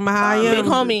 Tell him how I here. am.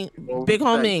 Big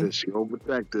homie. She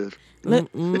overprotective.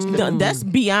 That's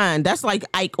beyond. That's like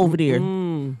Ike over there.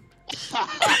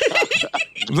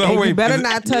 So You better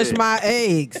not touch my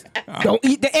eggs. Don't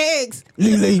eat the eggs,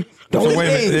 Lily. Don't eat wait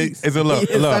a minute. eggs. Is it look?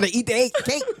 Instead of eat the egg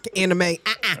cake anime.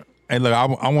 Hey, look,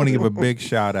 I want to give a big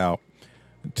shout out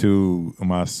to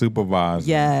my supervisor,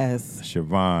 Yes.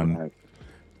 Siobhan.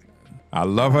 I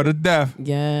love her to death,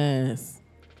 Yes.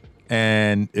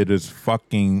 and it is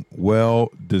fucking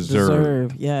well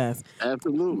deserved. Yes.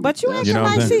 Absolutely. But you You know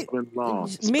what I'm like saying?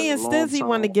 me and Stizzy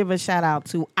want to give a shout out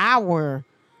to our.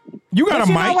 You got But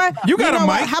a you know mic. what? You got know a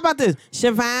what? mic. How about this?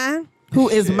 Siobhan, who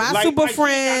is my super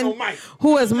friend,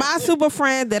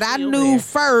 that I knew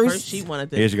first. She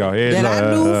wanted Here to. you go. Here That I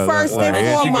knew first and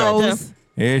here she go. foremost.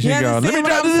 Here she You go. Let me understand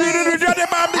drop what I'm drop that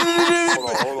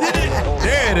bomb.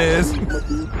 There it is. I'm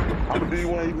gonna do you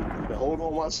one even. Hold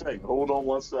on one second. Hold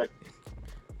on.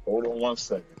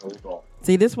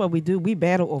 See, this is what we do. We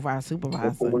battle over our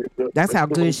supervisor. That's how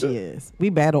good she is. We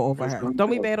battle over her. Don't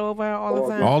we battle over her all the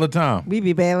time? All the time. We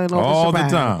be battling over All the Siobhan.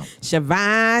 time.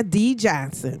 Siobhan D.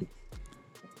 Johnson.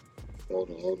 Hold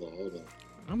on.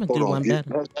 I'm gonna do one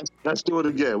better. Let's do it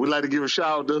again. We'd like to give a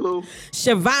shout out to who?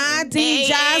 Siobhan D.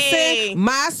 Hey. Johnson,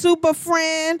 my super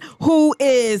friend, who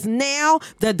is now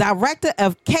the director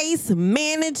of case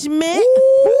management.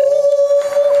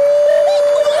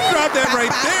 Drop that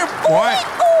right there, boy.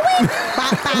 Yeah.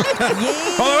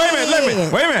 Hold on,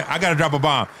 wait a minute. I gotta drop a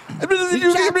bomb. You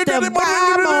dropped the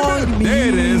bomb on me. There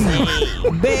it is.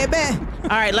 Baby. All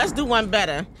right, let's do one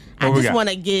better. I What we just got? want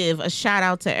to give a shout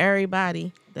out to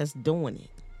everybody that's doing it.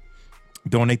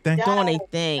 Doing they thing? Doing a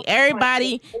thing.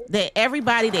 Everybody that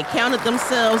counted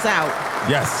themselves out.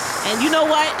 Yes. And you know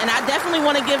what? And I definitely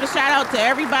want to give a shout out to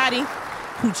everybody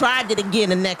who tried it again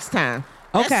the next time.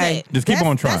 That's Okay. it. Just keep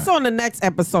on trying. That's on the next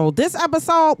episode. This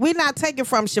episode, we're not taking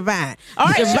from Siobhan. All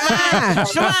right,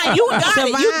 Siobhan, you got it.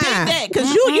 You did that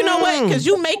because you know what? Because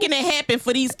you making it happen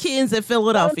for these kids in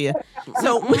Philadelphia.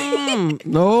 So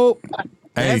Nope.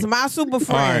 Hey. That's my super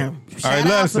friend. All Shout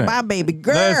right, out listen. to my baby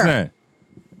girl. Listen.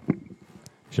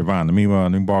 Siobhan, let me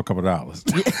borrow a couple dollars.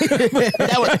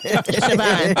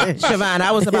 Siobhan,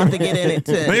 I was about to get in it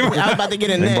too. I was about to get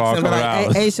in next. And be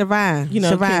like, Hey, Siobhan. you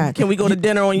know, Siobhan. can we go to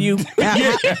dinner on you? We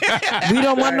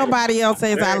don't want nobody else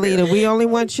as our leader. We only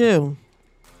want you.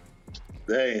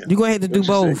 Damn. You're going to have to do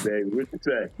both. What you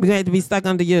say? We're going to have to be stuck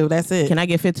under you. That's it. Can I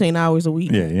get 15 hours a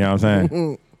week? Yeah, you know what I'm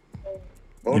saying?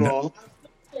 Hold on.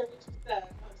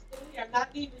 I'm not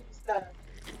leaving you stuff.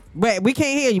 Wait, we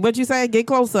can't hear you. What you say? Get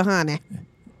closer, honey.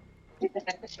 You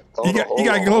got to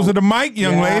get closer to the mic,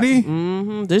 young lady.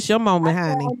 Mm-hmm. This your moment,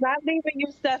 honey. I'm not leaving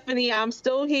you, Stephanie. I'm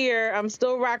still here. I'm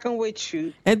still rocking with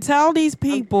you. And tell these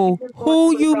people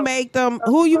who you make the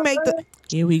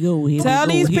Here we go. tell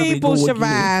these people,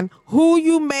 Siobhan, who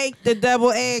you make the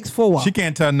double eggs for. She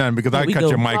can't tell nothing because I cut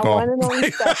your mic My off. one and only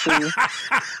Stephanie.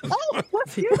 Oh,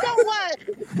 what? You know what?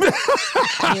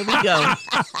 Here we go.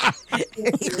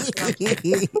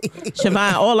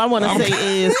 Siobhan, all I want to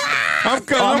say is I'm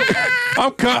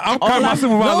cutting my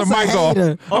supervisor mic off.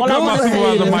 I'm cutting my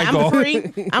supervisor mic off.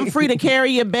 I'm free to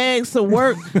carry your bags to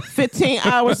work 15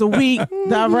 hours a week,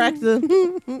 director.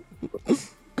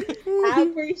 I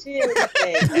appreciate it.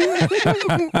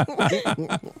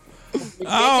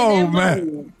 Oh,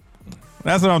 man.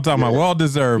 That's what I'm talking about. Well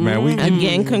deserved, man. We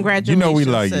Again, congratulations. You know we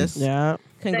like sis. you. Yeah.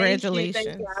 Congratulations.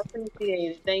 Thank you. I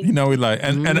appreciate it. Thank You know we like,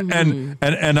 and I'm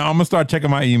gonna start checking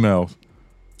my emails.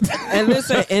 And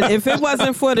listen, and if it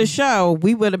wasn't for the show,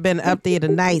 we would have been up there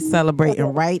tonight celebrating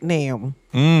right now.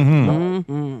 Right.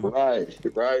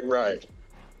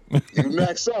 You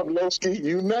next up, Lowski.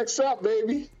 You next up,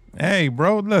 baby. Hey,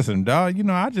 bro, listen, dog. You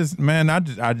know, I just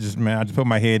put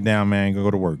my head down, man, and go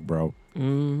to work, bro.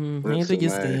 Handle your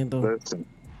scandal. Listen,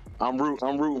 I'm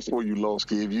rooting for you,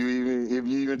 Lowski. If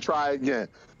you even try again.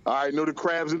 All right, know the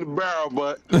crab's in the barrel,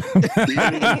 but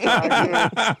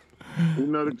you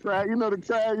know the crab.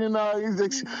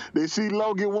 They see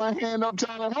Low get one hand up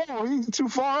top, oh, he's too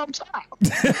far up top.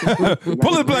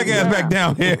 Pull his black ass back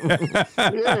down here.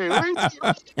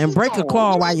 And break a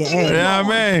claw while you're at it. Yeah,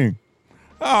 man.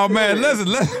 Oh man,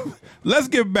 listen, let's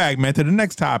get back, man, to the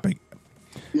next topic.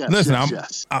 Yes, listen,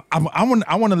 yes. I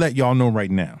want to let y'all know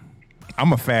right now,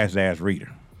 I'm a fast ass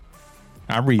reader.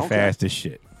 I read fast as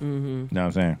shit. You know what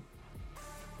I'm saying?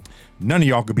 None of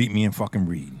y'all could beat me in fucking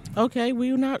reading. Okay,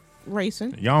 we're not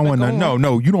racing. Y'all want none?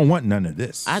 No, you don't want none of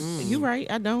this. You right,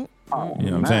 I don't. You know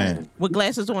what I'm saying? With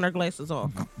glasses on or glasses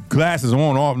off? Glasses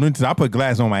on, off. I put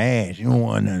glasses on my ass. You don't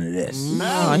want none of this.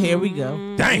 Oh, here we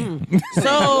go. Dang.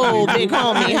 So, big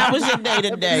homie, how was your day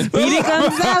today? Speedy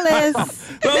Gonzalez.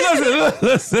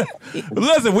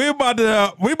 Listen. We about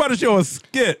to show a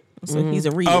skit. So he's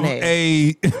a reading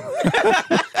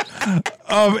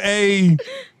of a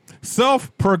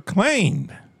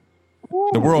self-proclaimed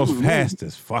the world's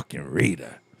fastest fucking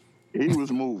reader. He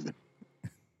was moving.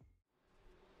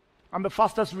 I'm the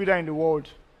fastest reader in the world.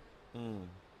 How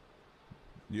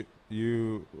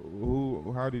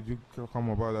did you come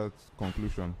about that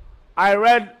conclusion? I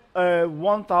read a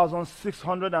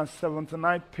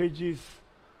 1,679 pages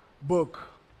book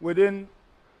within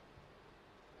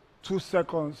 2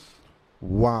 seconds.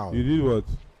 Wow. You did what?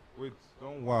 Wait,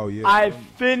 don't wow yet. I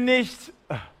finished,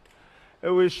 it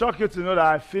will shock you to know that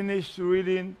I finished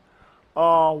reading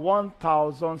a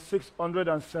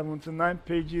 1,679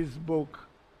 pages book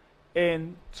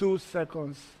in 2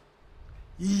 seconds.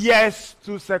 Yes,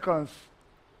 2 seconds.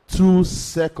 2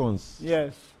 seconds?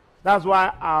 Yes. That's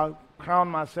why I crown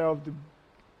myself the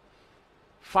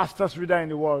fastest reader in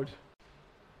the world.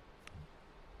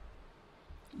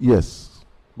 Yes.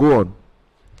 Go on.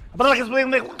 What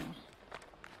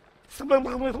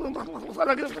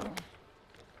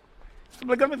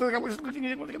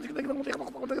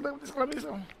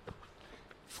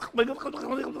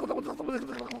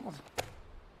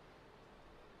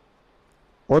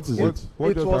is it?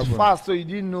 It was fast, so you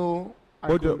didn't know.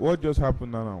 What just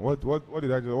happened now? What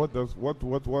did I just? What's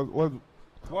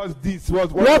this?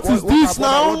 What is this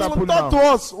now? Talk to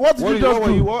us. What did you just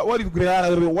do? What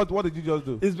did you just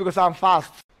do? It's because I'm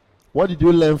fast. What did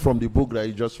you learn from the book that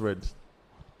you just read?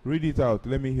 Read it out.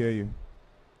 Let me hear you.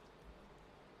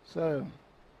 So,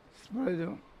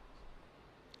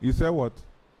 you said what?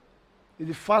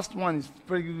 The first one is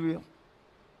pretty real.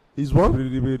 Is what?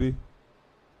 Pretty.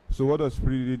 So what does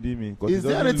pretty mean? Is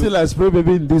there anything like spray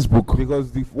baby in this book?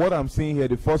 Because what I'm seeing here,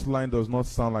 the first line does not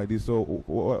sound like this. So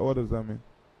what does that mean?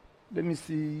 Let me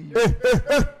see.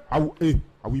 I will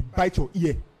bite your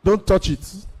ear. Don't touch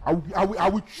it. I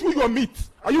will chew your meat.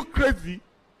 Are you crazy?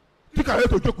 Think I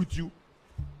have to joke with you?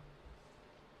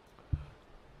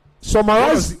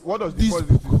 Summarize what does this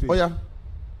book say? Oh yeah.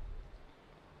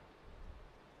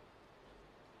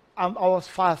 I was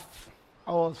fast.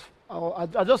 I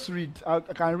just read. I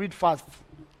can read fast.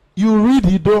 You read,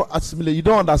 you don't assimilate, you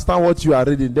don't understand what you are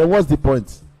reading. Then what's the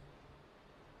point?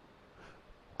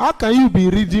 How can you be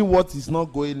reading what is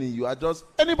not going in you?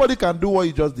 Anybody can do what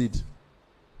you just did.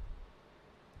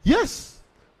 Yes.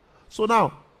 So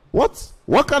now, what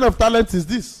kind of talent is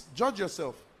this? Judge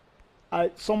yourself. I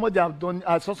saw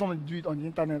somebody do it on the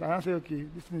internet, and I said, okay,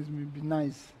 this thing will be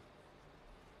nice.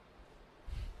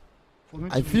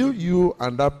 I feel you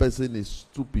and that person is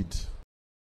stupid.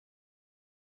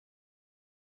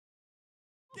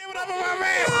 Give it up for my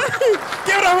man!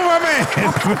 Give it up for my man!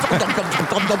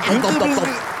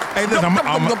 Hey, listen, I'm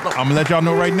gonna let y'all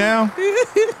know right now.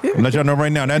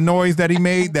 That noise that he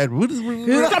made, that's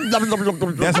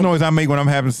the noise I make when I'm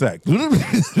having sex.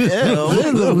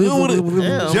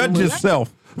 Judge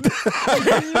yourself.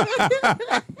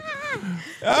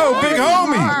 Oh, big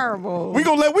homie. Horrible. We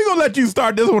gonna let you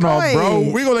start this one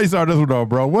off,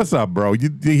 bro. What's up, bro? You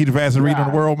think he the fastest reader in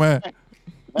the world, man?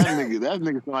 That nigga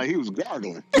sound like he was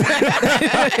gargling. He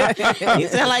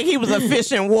sound like he was a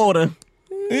fish in water.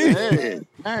 Hey,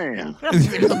 damn.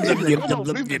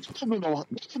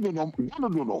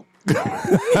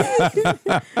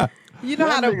 You know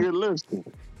how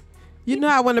you know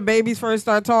how when the babies first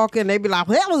start talking, they be like,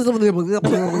 right,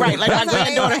 like my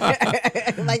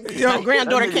granddaughter. My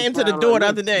granddaughter came to the door the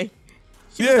other day.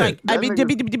 She was like,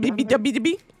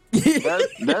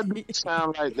 That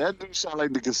do sound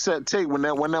like the cassette tape when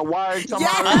that wire come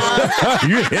out.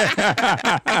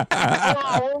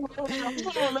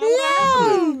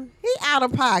 Yo, he out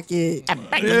of pocket.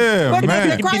 Yeah, But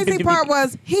man. the crazy part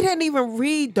was he didn't even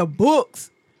read the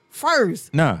books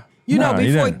first. Nah.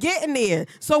 Before getting there.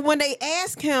 So when they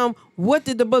asked him what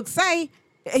did the book say,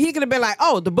 he could have been like,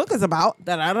 "Oh, the book is about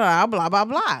da da da blah blah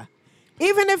blah."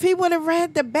 Even if he would have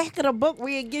read the back of the book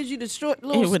where it gives you the short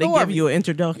little It would story. have give you an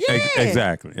introduction.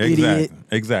 Yeah.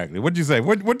 Exactly. What'd you say?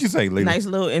 What'd you say, lady? Nice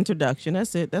little introduction.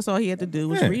 That's it. That's all he had to do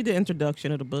was read the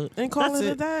introduction of the book and call it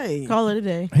a day. Call it a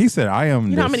day. He said, "I am."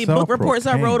 You know how many book reports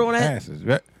I wrote on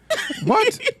that?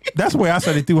 What? That's the way I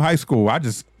studied through high school. I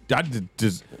just took the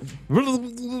test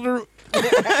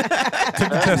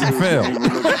and failed. You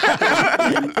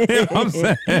know what I'm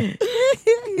saying?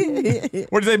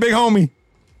 What'd you say, big homie?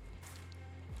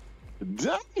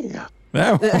 Damn.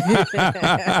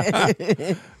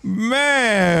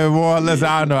 Man, boy, listen,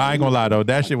 I know. I ain't gonna lie though.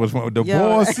 That shit was fun. The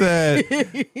boy said,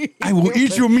 "I will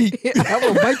eat your meat. I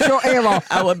will bite your ear off.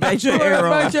 I will bite your ear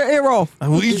off. Bite your ear off. I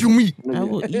will eat your meat. I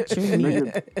will eat your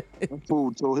meat." That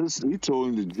fool told him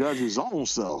to judge his own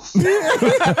self.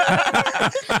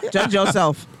 Judge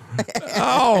yourself.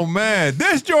 Oh man,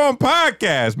 this JAWN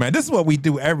podcast, man. This is what we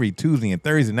do every Tuesday and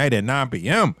Thursday night at 9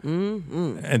 p.m.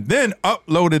 And then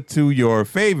upload it to your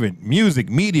favorite music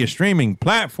media streaming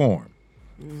platform.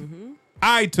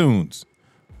 iTunes,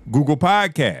 Google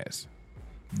Podcasts,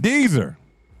 Deezer,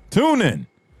 TuneIn.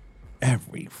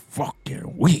 Every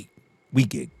fucking week, we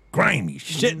get grimy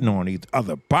shitting on these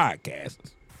other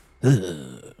podcasts.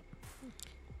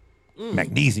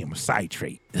 Magnesium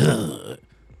citrate.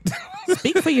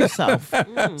 Speak for yourself.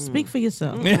 Speak for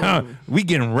yourself. Yeah, we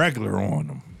getting regular on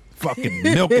them. Fucking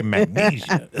milk and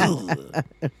magnesia.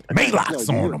 Maalox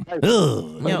on them.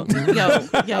 Yo,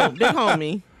 big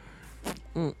homie.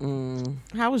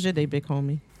 How was your day, big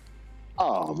homie?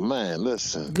 Oh man,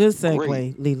 listen. Good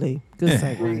segue, Lily. Good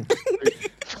segue.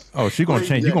 Oh, she gonna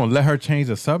change. You gonna let her change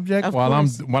the subject Of while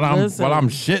course. I'm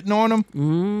shitting on them?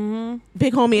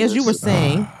 Big homie, as you were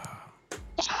saying.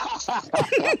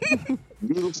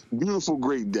 Beautiful,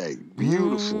 great day.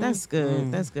 Beautiful. That's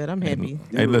good. That's good. I'm happy.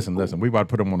 Hey, listen. We about to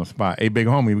put him on the spot. Hey, big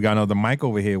homie, we got another mic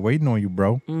over here waiting on you,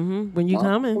 bro. When you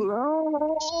coming?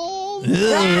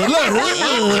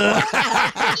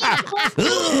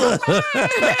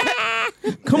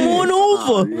 Come on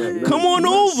over. Come on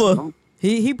over.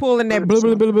 He pulling that blah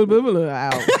blah blah blah blah blah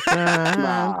out.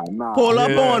 Pull up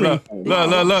on him.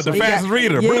 Look, the fastest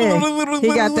reader. Yeah, he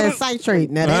got that citrate.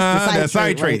 Now that's the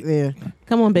citrate. Right there.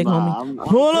 Come on, big homie.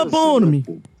 Pull up on me.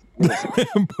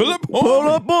 Pull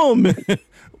up on me.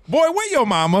 Boy, where your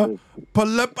mama?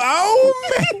 Pull up on me.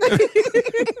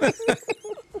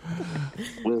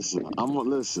 Listen, I'm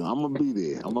gonna be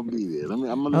there.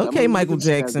 Okay, Michael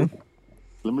Jackson.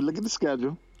 Let me look at the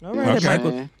schedule. All right, Okay. Michael.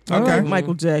 Okay. All right,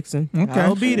 Michael Jackson. Okay.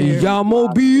 I'll be there. Y'all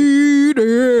be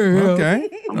there. Okay.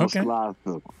 I'm gonna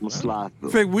slide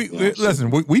through.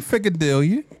 Listen, we figured deal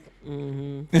you.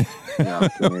 We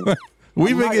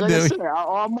figured deal you.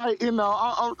 I might,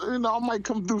 I might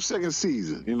come through second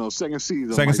season. Second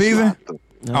season. Second season?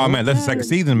 Oh man, listen, second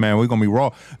season, man. We're gonna be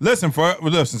raw. Listen,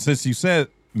 since you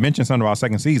mentioned something about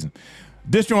second season.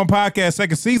 This JAWN podcast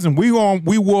second season, we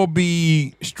will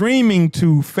be streaming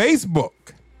to Facebook.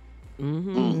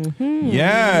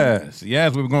 Yes,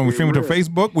 we're going to be streaming to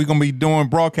Facebook. We're going to be doing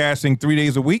broadcasting 3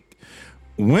 days a week.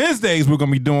 Wednesdays, we're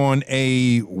going to be doing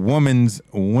a Women's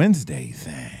Wednesday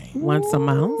thing. Once a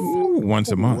month. Once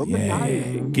a month, yeah.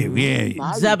 WTW.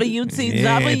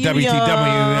 WTW.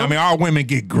 I mean, our women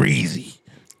get greasy.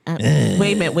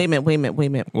 Wait a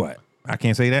minute. What? I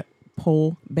can't say that?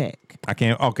 Pull back. I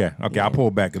can't. Okay. I'll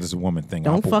pull back because it's a woman thing.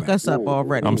 Don't fuck us up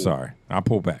already. I'm sorry. I'll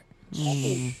pull back.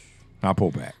 I'll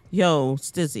pull back. Yo,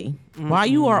 Stizzy, while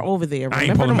you are over there, I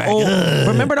ain't pulling back.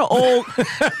 remember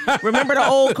the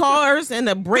old cars and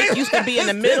the brake used to be in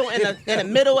the middle in the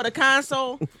middle of the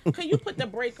console? Can you put the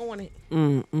brake on it?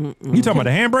 You talking about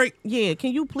the handbrake? Yeah,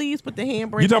 can you please put the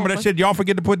handbrake? You talking about that shit y'all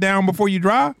forget to put down before you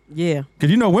drive? Yeah.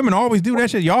 Because women always do that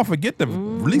shit. Y'all forget to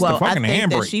release the fucking I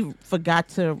think that handbrake. she forgot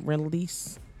to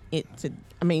release it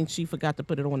she forgot to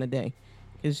put it on the day.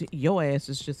 Because your ass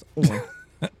is just on.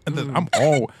 I'm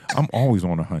always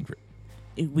on 100.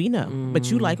 We know,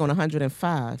 but you like on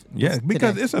 105. Yeah,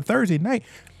 because it's a Thursday night.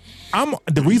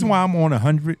 The reason why I'm on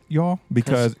 100, y'all,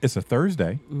 because it's a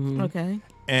Thursday. Okay.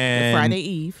 And Friday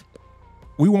Eve.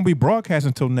 we won't be broadcasting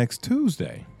until next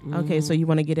Tuesday. Okay, so you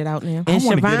want to get it out now? I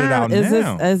want to get it out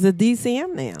now. Is a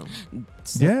DCM now.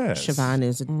 Yes. Siobhan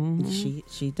is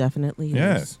she definitely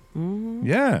Yes. is.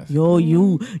 Yes. Yo,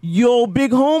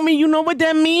 big homie, you know what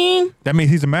that mean? That means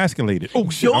he's emasculated. Oh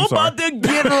shit! You're I'm sorry. about to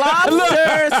get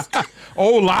lobsters.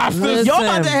 Oh, lobsters. You're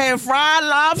about to have fried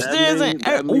lobsters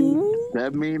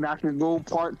That mean I can go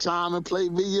part-time and play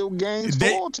video games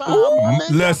full-time.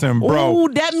 Listen, bro. Ooh,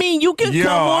 that mean you can Yo,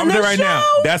 come on I'm the there right show. now.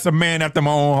 That's a man after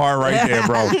my own heart right there,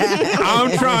 bro.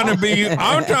 I'm trying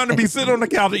to be sitting on the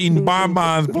couch eating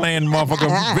bonbons, playing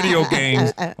motherfucking video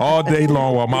games all day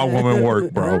long while my woman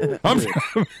work, bro. Here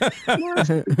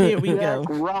we go.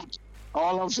 Rock.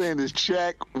 All I'm saying is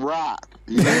check rock.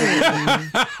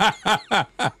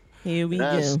 Here we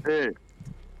That's go. it.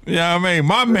 Yeah, I mean,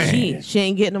 my man. She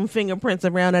ain't getting them fingerprints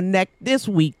around her neck this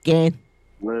weekend.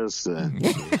 Listen.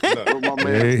 He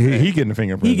getting the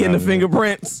fingerprints. He getting the out of it.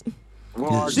 fingerprints.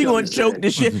 Well, She gonna choke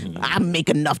the shit. I make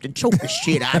enough to choke the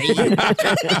shit out of you.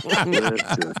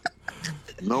 Listen.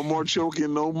 No more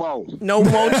choking, no more. No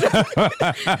more choking.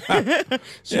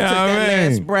 She took that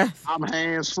last breath. I'm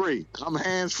hands-free.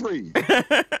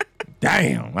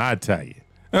 Damn, I tell you.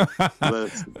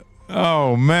 Listen.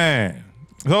 Oh man.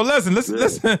 So listen,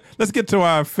 let's get to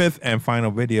our fifth and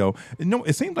final video. You know,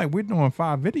 it seems like we're doing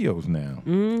 5 videos now.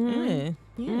 Yeah.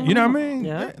 You know what I mean?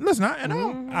 Yeah. Listen,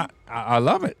 I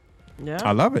love it. Yeah.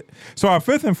 I love it. So our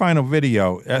fifth and final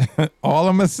video, all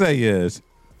I'm gonna say is,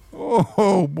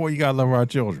 oh boy, you gotta love our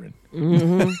children.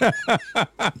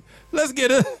 Let's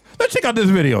check out this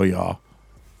video, y'all.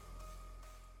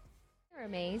 You're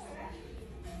amazed.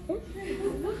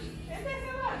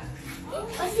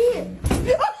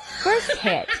 First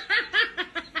hit.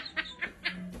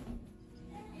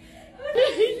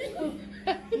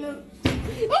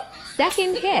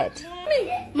 Second hit.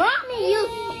 Mommy, you.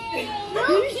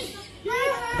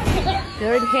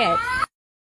 Third hit.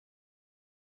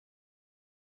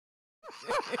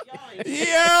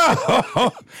 Yeah.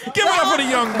 Give it up for the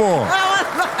young boy.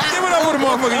 Give it up for the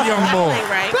motherfucking young boy.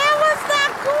 That was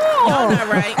not cool. Y'all not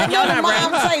right. Y'all not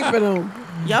Mom right. taping him.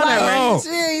 Y'all not right. She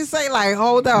ain't say like,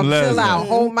 hold up, Listen. chill out,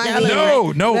 hold my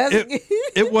hand. No, That's-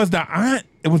 it was the aunt.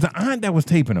 It was the aunt that was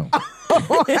taping him.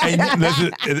 And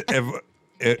listen,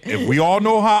 if we all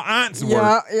know how aunts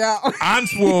work,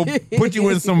 aunts will put you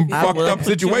in some fucked up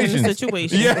situations.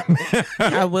 Yeah,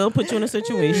 I will put you in a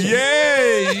situation.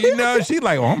 yeah. You know, she's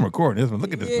like, oh, I'm recording this one.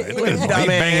 Look at this man. Look at this man. He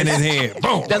banging his head.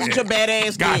 Boom. That's what your bad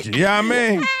ass Gotcha. did. Yeah, I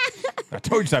mean, I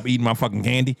told you stop eating my fucking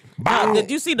candy. Oh,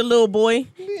 did you see the little boy?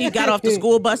 He got off the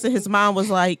school bus and his mom was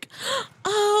like,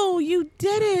 "Oh, you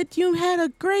did it! You had a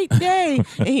great day."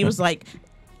 And he was like,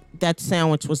 "That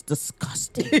sandwich was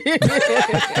disgusting."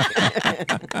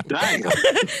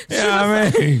 Yeah,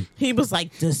 I mean, he was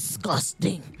like,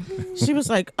 "Disgusting." She was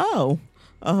like, "Oh,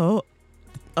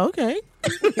 okay."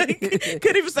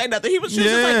 Couldn't even say nothing. She was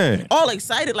just like all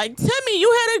excited, like, "Timmy,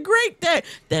 you had a great day."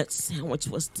 That sandwich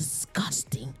was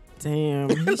disgusting. Damn,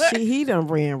 he done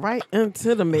ran right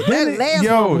into the middle. That last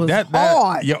one was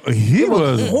hard. He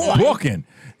was booking.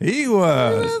 He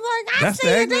was. Like, That's the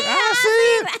exit. I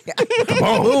see it. Come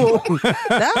on.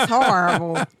 That's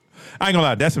horrible. I ain't gonna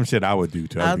lie. That's some shit I would do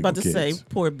to I was other about to people's say, kids.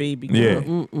 poor baby Yeah.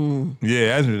 girl.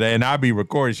 Yeah, that's and I'd be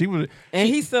recording. She was. And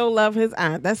he still love his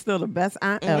aunt. That's still the best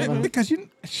aunt ever. Because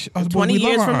 20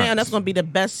 years from now, that's gonna be the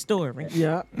best story.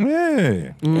 Yeah.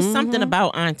 Yeah. It's something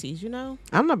about aunties, you know?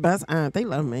 I'm the best aunt. They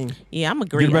love me. Yeah, I'm a You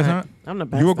great the best aunt. aunt? I'm the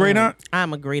best. You a great aunt?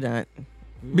 I'm a great aunt.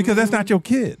 Because that's not your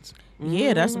kids.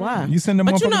 Yeah, that's why. You send them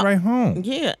But motherfuckers right home.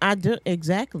 Yeah, I do.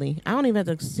 Exactly. I don't even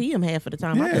have to see them half of the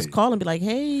time. I Yeah. just call and be like,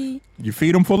 hey. You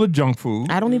feed them full of junk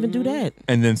food. I don't even do that.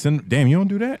 And then send. Damn, you don't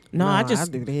do that? No, I just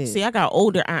I do that. see. I got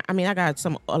older. I mean, I got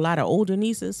a lot of older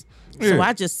nieces, so Yeah.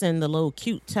 I just send the little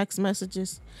cute text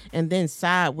messages and then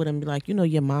side with them, be like, you know,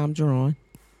 your mom drawing.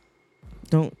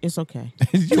 Don't. It's okay.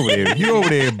 you over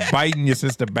there biting your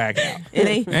sister back out.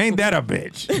 It ain't that a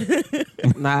bitch?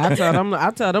 Nah, I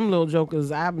tell them little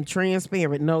jokers, I'm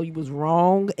transparent. No, you was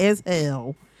wrong as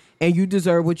hell, and you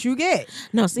deserve what you get.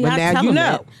 No, see, but I now tell you them know.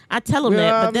 that. I tell them You know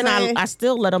that, but what then I'm saying? I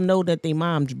still let them know that their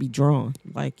mom be drawn.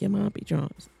 Like, your mom be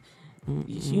drawn.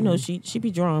 You know, she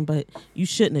be drawn, but you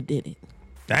shouldn't have did it.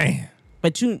 Damn.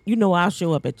 But you know I'll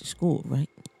show up at your school, right?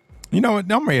 You know what?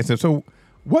 I'm ready to say. So,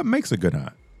 what makes a good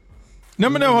aunt? No,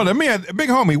 hold on. Big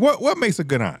homie, what makes a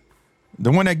good aunt?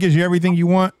 The one that gives you everything you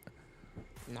want?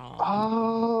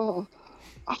 I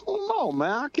don't know,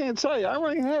 man. I can't tell you. I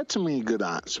already had too many good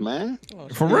aunts, man.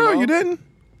 For real, you didn't?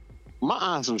 My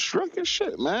aunts was strict as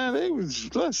shit, man. They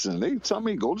was listen. They tell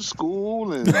me go to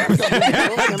school and. Damn, she said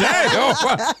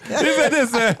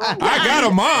this. I got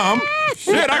a mom.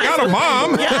 Shit, I got a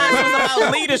mom. Your aunts was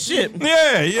about leadership.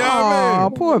 Yeah, yeah. Oh,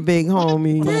 poor big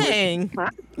homie. Dang.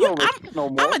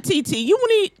 I'm a TT. You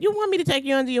want me to take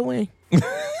you under your wing?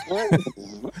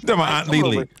 Tell my Aunt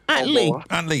Lee. Aunt Lee.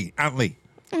 Aunt Lee. Aunt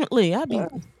Lee. Aunt Lee.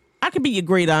 I could be your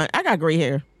great aunt. I got gray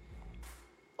hair.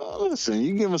 Listen,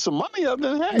 you giving some money up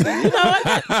there? Hey.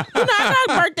 I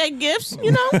got birthday gifts.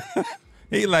 You know.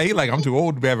 He like I'm too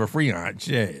old to have a free aunt.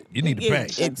 Shit, you need to pay.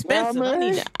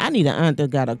 Expensive. I need an aunt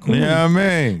that got a cool. Yeah,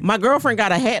 man. My girlfriend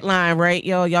got a hat line, right?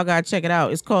 Y'all gotta check it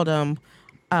out. It's called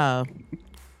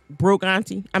Broke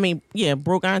Auntie.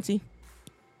 Broke Auntie.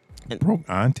 Broke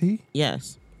Auntie?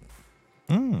 Yes.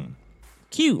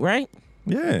 Cute, right?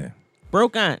 Yeah.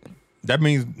 Broke aunt. That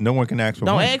means no one can ask for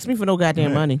Don't money. ask me for no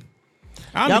goddamn money.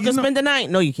 Y'all can spend the night.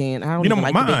 No, you can't. I don't even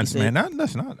like my to aunts, babysit.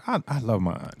 man. I love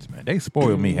my aunts, man. They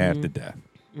spoil me half to death.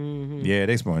 Mm-hmm. Yeah,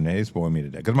 they spoil me. They spoil me to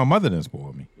death. Because my mother didn't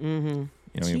spoil me. Mm-hmm. You know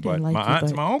what I mean? She But didn't like my you,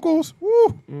 aunts, but- my uncles, woo,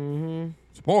 Mm-hmm.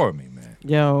 spoil me, man.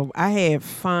 Yo, I had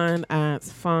fun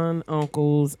aunts, fun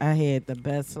uncles. I had the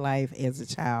best life as a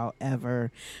child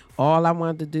ever. All I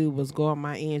wanted to do was go to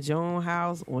my Aunt JAWN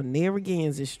house on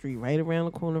Narragansett Street, right around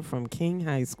the corner from King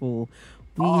High School.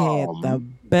 We had the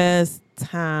best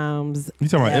times You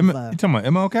talking ever. about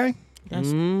MLK?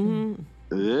 Mm-hmm.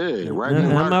 Yeah, right.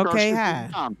 MLK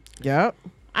High. Yep.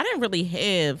 I didn't really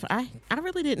have. I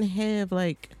really didn't have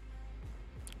like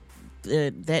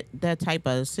that type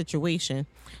of situation.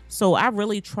 So I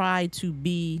really tried to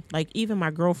be like even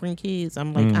my girlfriend kids.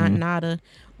 I'm like Aunt Nada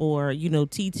or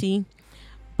TT,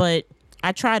 but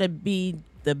I try to be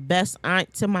the best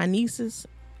aunt to my nieces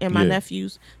and my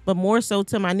nephews, but more so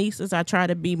to my nieces. I try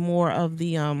to be more of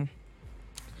the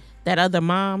that other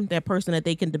mom, that person that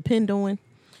they can depend on.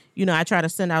 I try to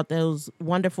send out those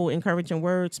wonderful, encouraging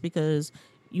words because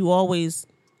you always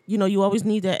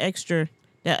need that extra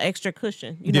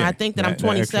cushion. I think that I'm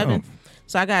 27,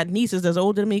 so I got nieces that's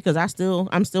older than me because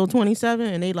I'm still 27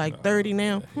 and they like 30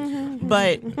 now.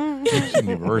 But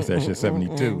reverse that shit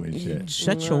 72 and shit.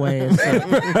 Shut your ass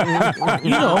up.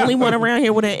 You the only one around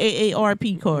here with an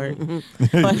AARP card.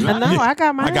 But No, I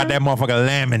got mine. I got that motherfucker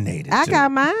laminated. I too.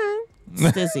 got mine.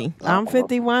 Stizzy. I'm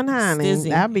 51, honey.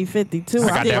 Stizzy. I'll be 52. I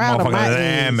got I'm that proud of motherfucker my age.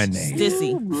 laminated.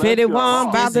 Stizzy. 51,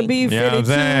 about to be You know what I'm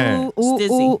 52. saying? Ooh,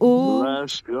 ooh, ooh.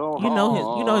 Bless your You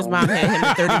know his mom had him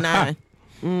at 39.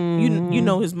 You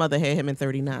know his mother had him in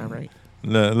 39, right?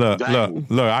 Look!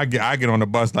 I get on the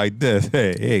bus like this.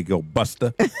 Hey, here you go,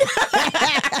 Buster.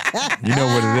 You know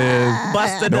what it is.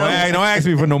 Buster. Don't ask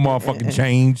me for no motherfucking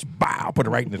change. Bow, put it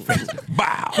right in the face.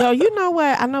 Bow. So you know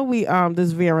what? I know we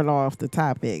this veering off the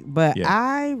topic, but Yeah.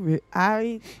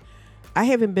 I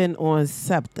haven't been on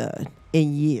SEPTA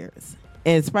in years,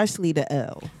 and especially the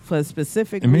L for a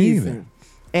specific Me reason. either.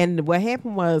 And what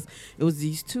happened was it was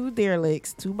these two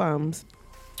derelicts, two bums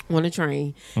on the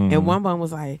train, and one bum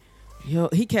was like, yo,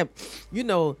 he kept,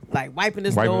 like wiping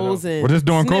his Wiping it nose off. and Was this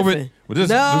during sniffing. COVID? Was this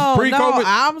no, pre-COVID?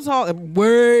 I'm talking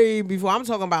way before. I'm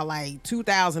talking about like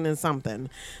 2000 and something.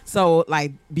 So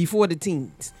like before the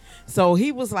teens. So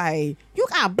he was like, you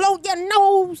gotta blow your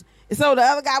nose. And so the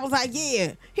other guy was like,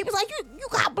 yeah. He was like, you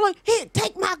gotta blow. Here,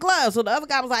 take my glove. So the other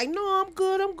guy was like, no, I'm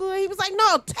good. He was like,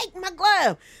 no, take my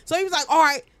glove. So he was like, all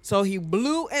right. So he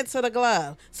blew into the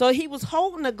glove. So he was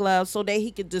holding the glove so that he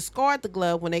could discard the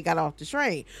glove when they got off the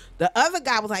train. The other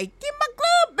guy was like, give my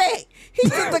glove back. He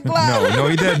took the glove. No,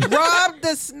 he didn't. Rubbed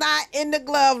the snot in the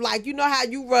glove like, you know how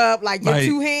you rub like your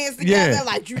two hands together? yeah.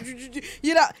 Like, he did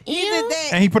that.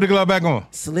 And he put the glove back on.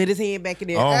 Slid his hand back in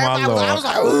there. Oh, my Everybody Lord. I was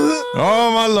like, ugh.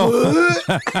 Oh, my Lord.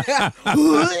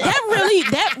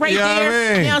 that right You know what I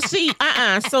there. mean? Now see,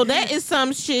 so that is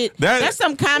some shit. That- That's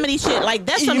some comedy shit. Like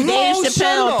that's some Dave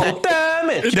Chappelle. Damn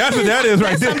it. That's what that is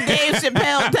right That's there. some Dave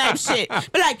Chappelle type shit.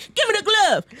 But like, give me the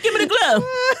glove. Give me the glove.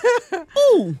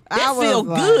 Ooh, I that was feel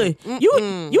like, good.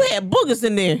 You had boogers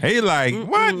in there. He like,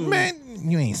 what, man?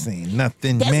 You ain't saying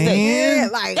nothing, That's man. Yeah,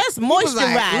 like, That's he was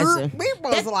like, moisturizer. we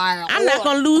was like, I'm not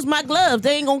gonna lose my gloves.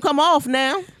 They ain't gonna come off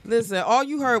now. Listen, all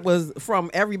you heard was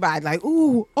from everybody, like,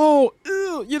 ooh, oh,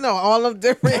 ew, all of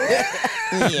different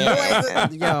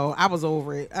voices. Yo, I was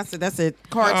over it. I said, that's it.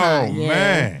 Car Oh, time.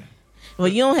 man. Well,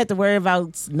 you don't have to worry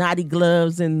about snotty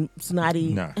gloves and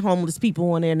snotty Nah. homeless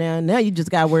people on there now. Now you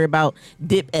just gotta worry about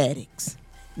dip addicts.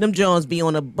 Them Jones be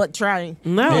on a butt trying.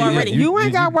 No, Yeah, already. you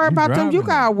ain't got to worry about them. You driving.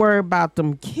 got to worry about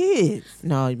them kids.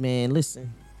 No, man,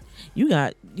 listen.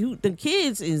 The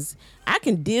kids is, I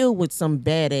can deal with some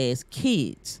badass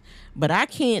kids, but I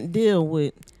can't deal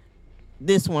with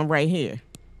this one right here.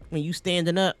 When you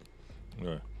standing up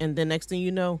Yeah. And then next thing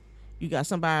you know, you got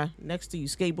somebody next to you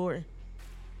skateboarding.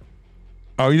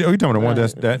 Oh, you talking about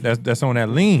the one that's on that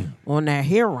lean? On that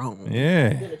heron. Yeah.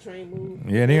 Then the train move.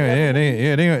 Yeah,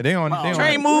 they on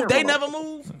Train move, they never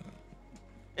move.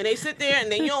 And they sit there,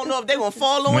 and then you don't know if they're going to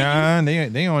fall on you. Nah,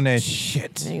 they on that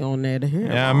shit. They on that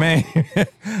heron. Yeah, man.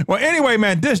 Well, anyway,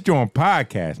 man, this JAWN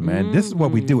podcast, man. This is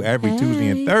what we do every Tuesday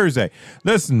and Thursday.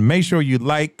 Listen, make sure you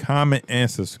like, comment,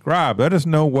 and subscribe. Let us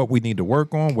know what we need to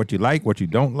work on, what you like, what you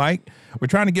don't like. We're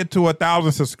trying to get to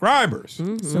 1,000 subscribers.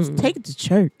 So take it to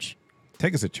church.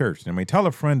 Take us to church. I mean, tell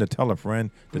a friend to tell a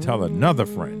friend to tell another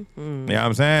friend. You know what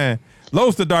I'm saying?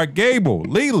 Los the Dark Gable,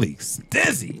 Lily,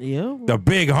 Stizzy, the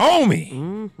big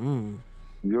homie.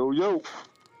 Yo.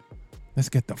 Let's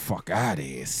get the fuck out of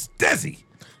here. Stizzy.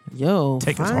 Yo,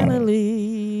 Take us home.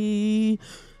 finally.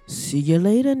 See you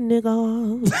later,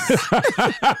 niggas.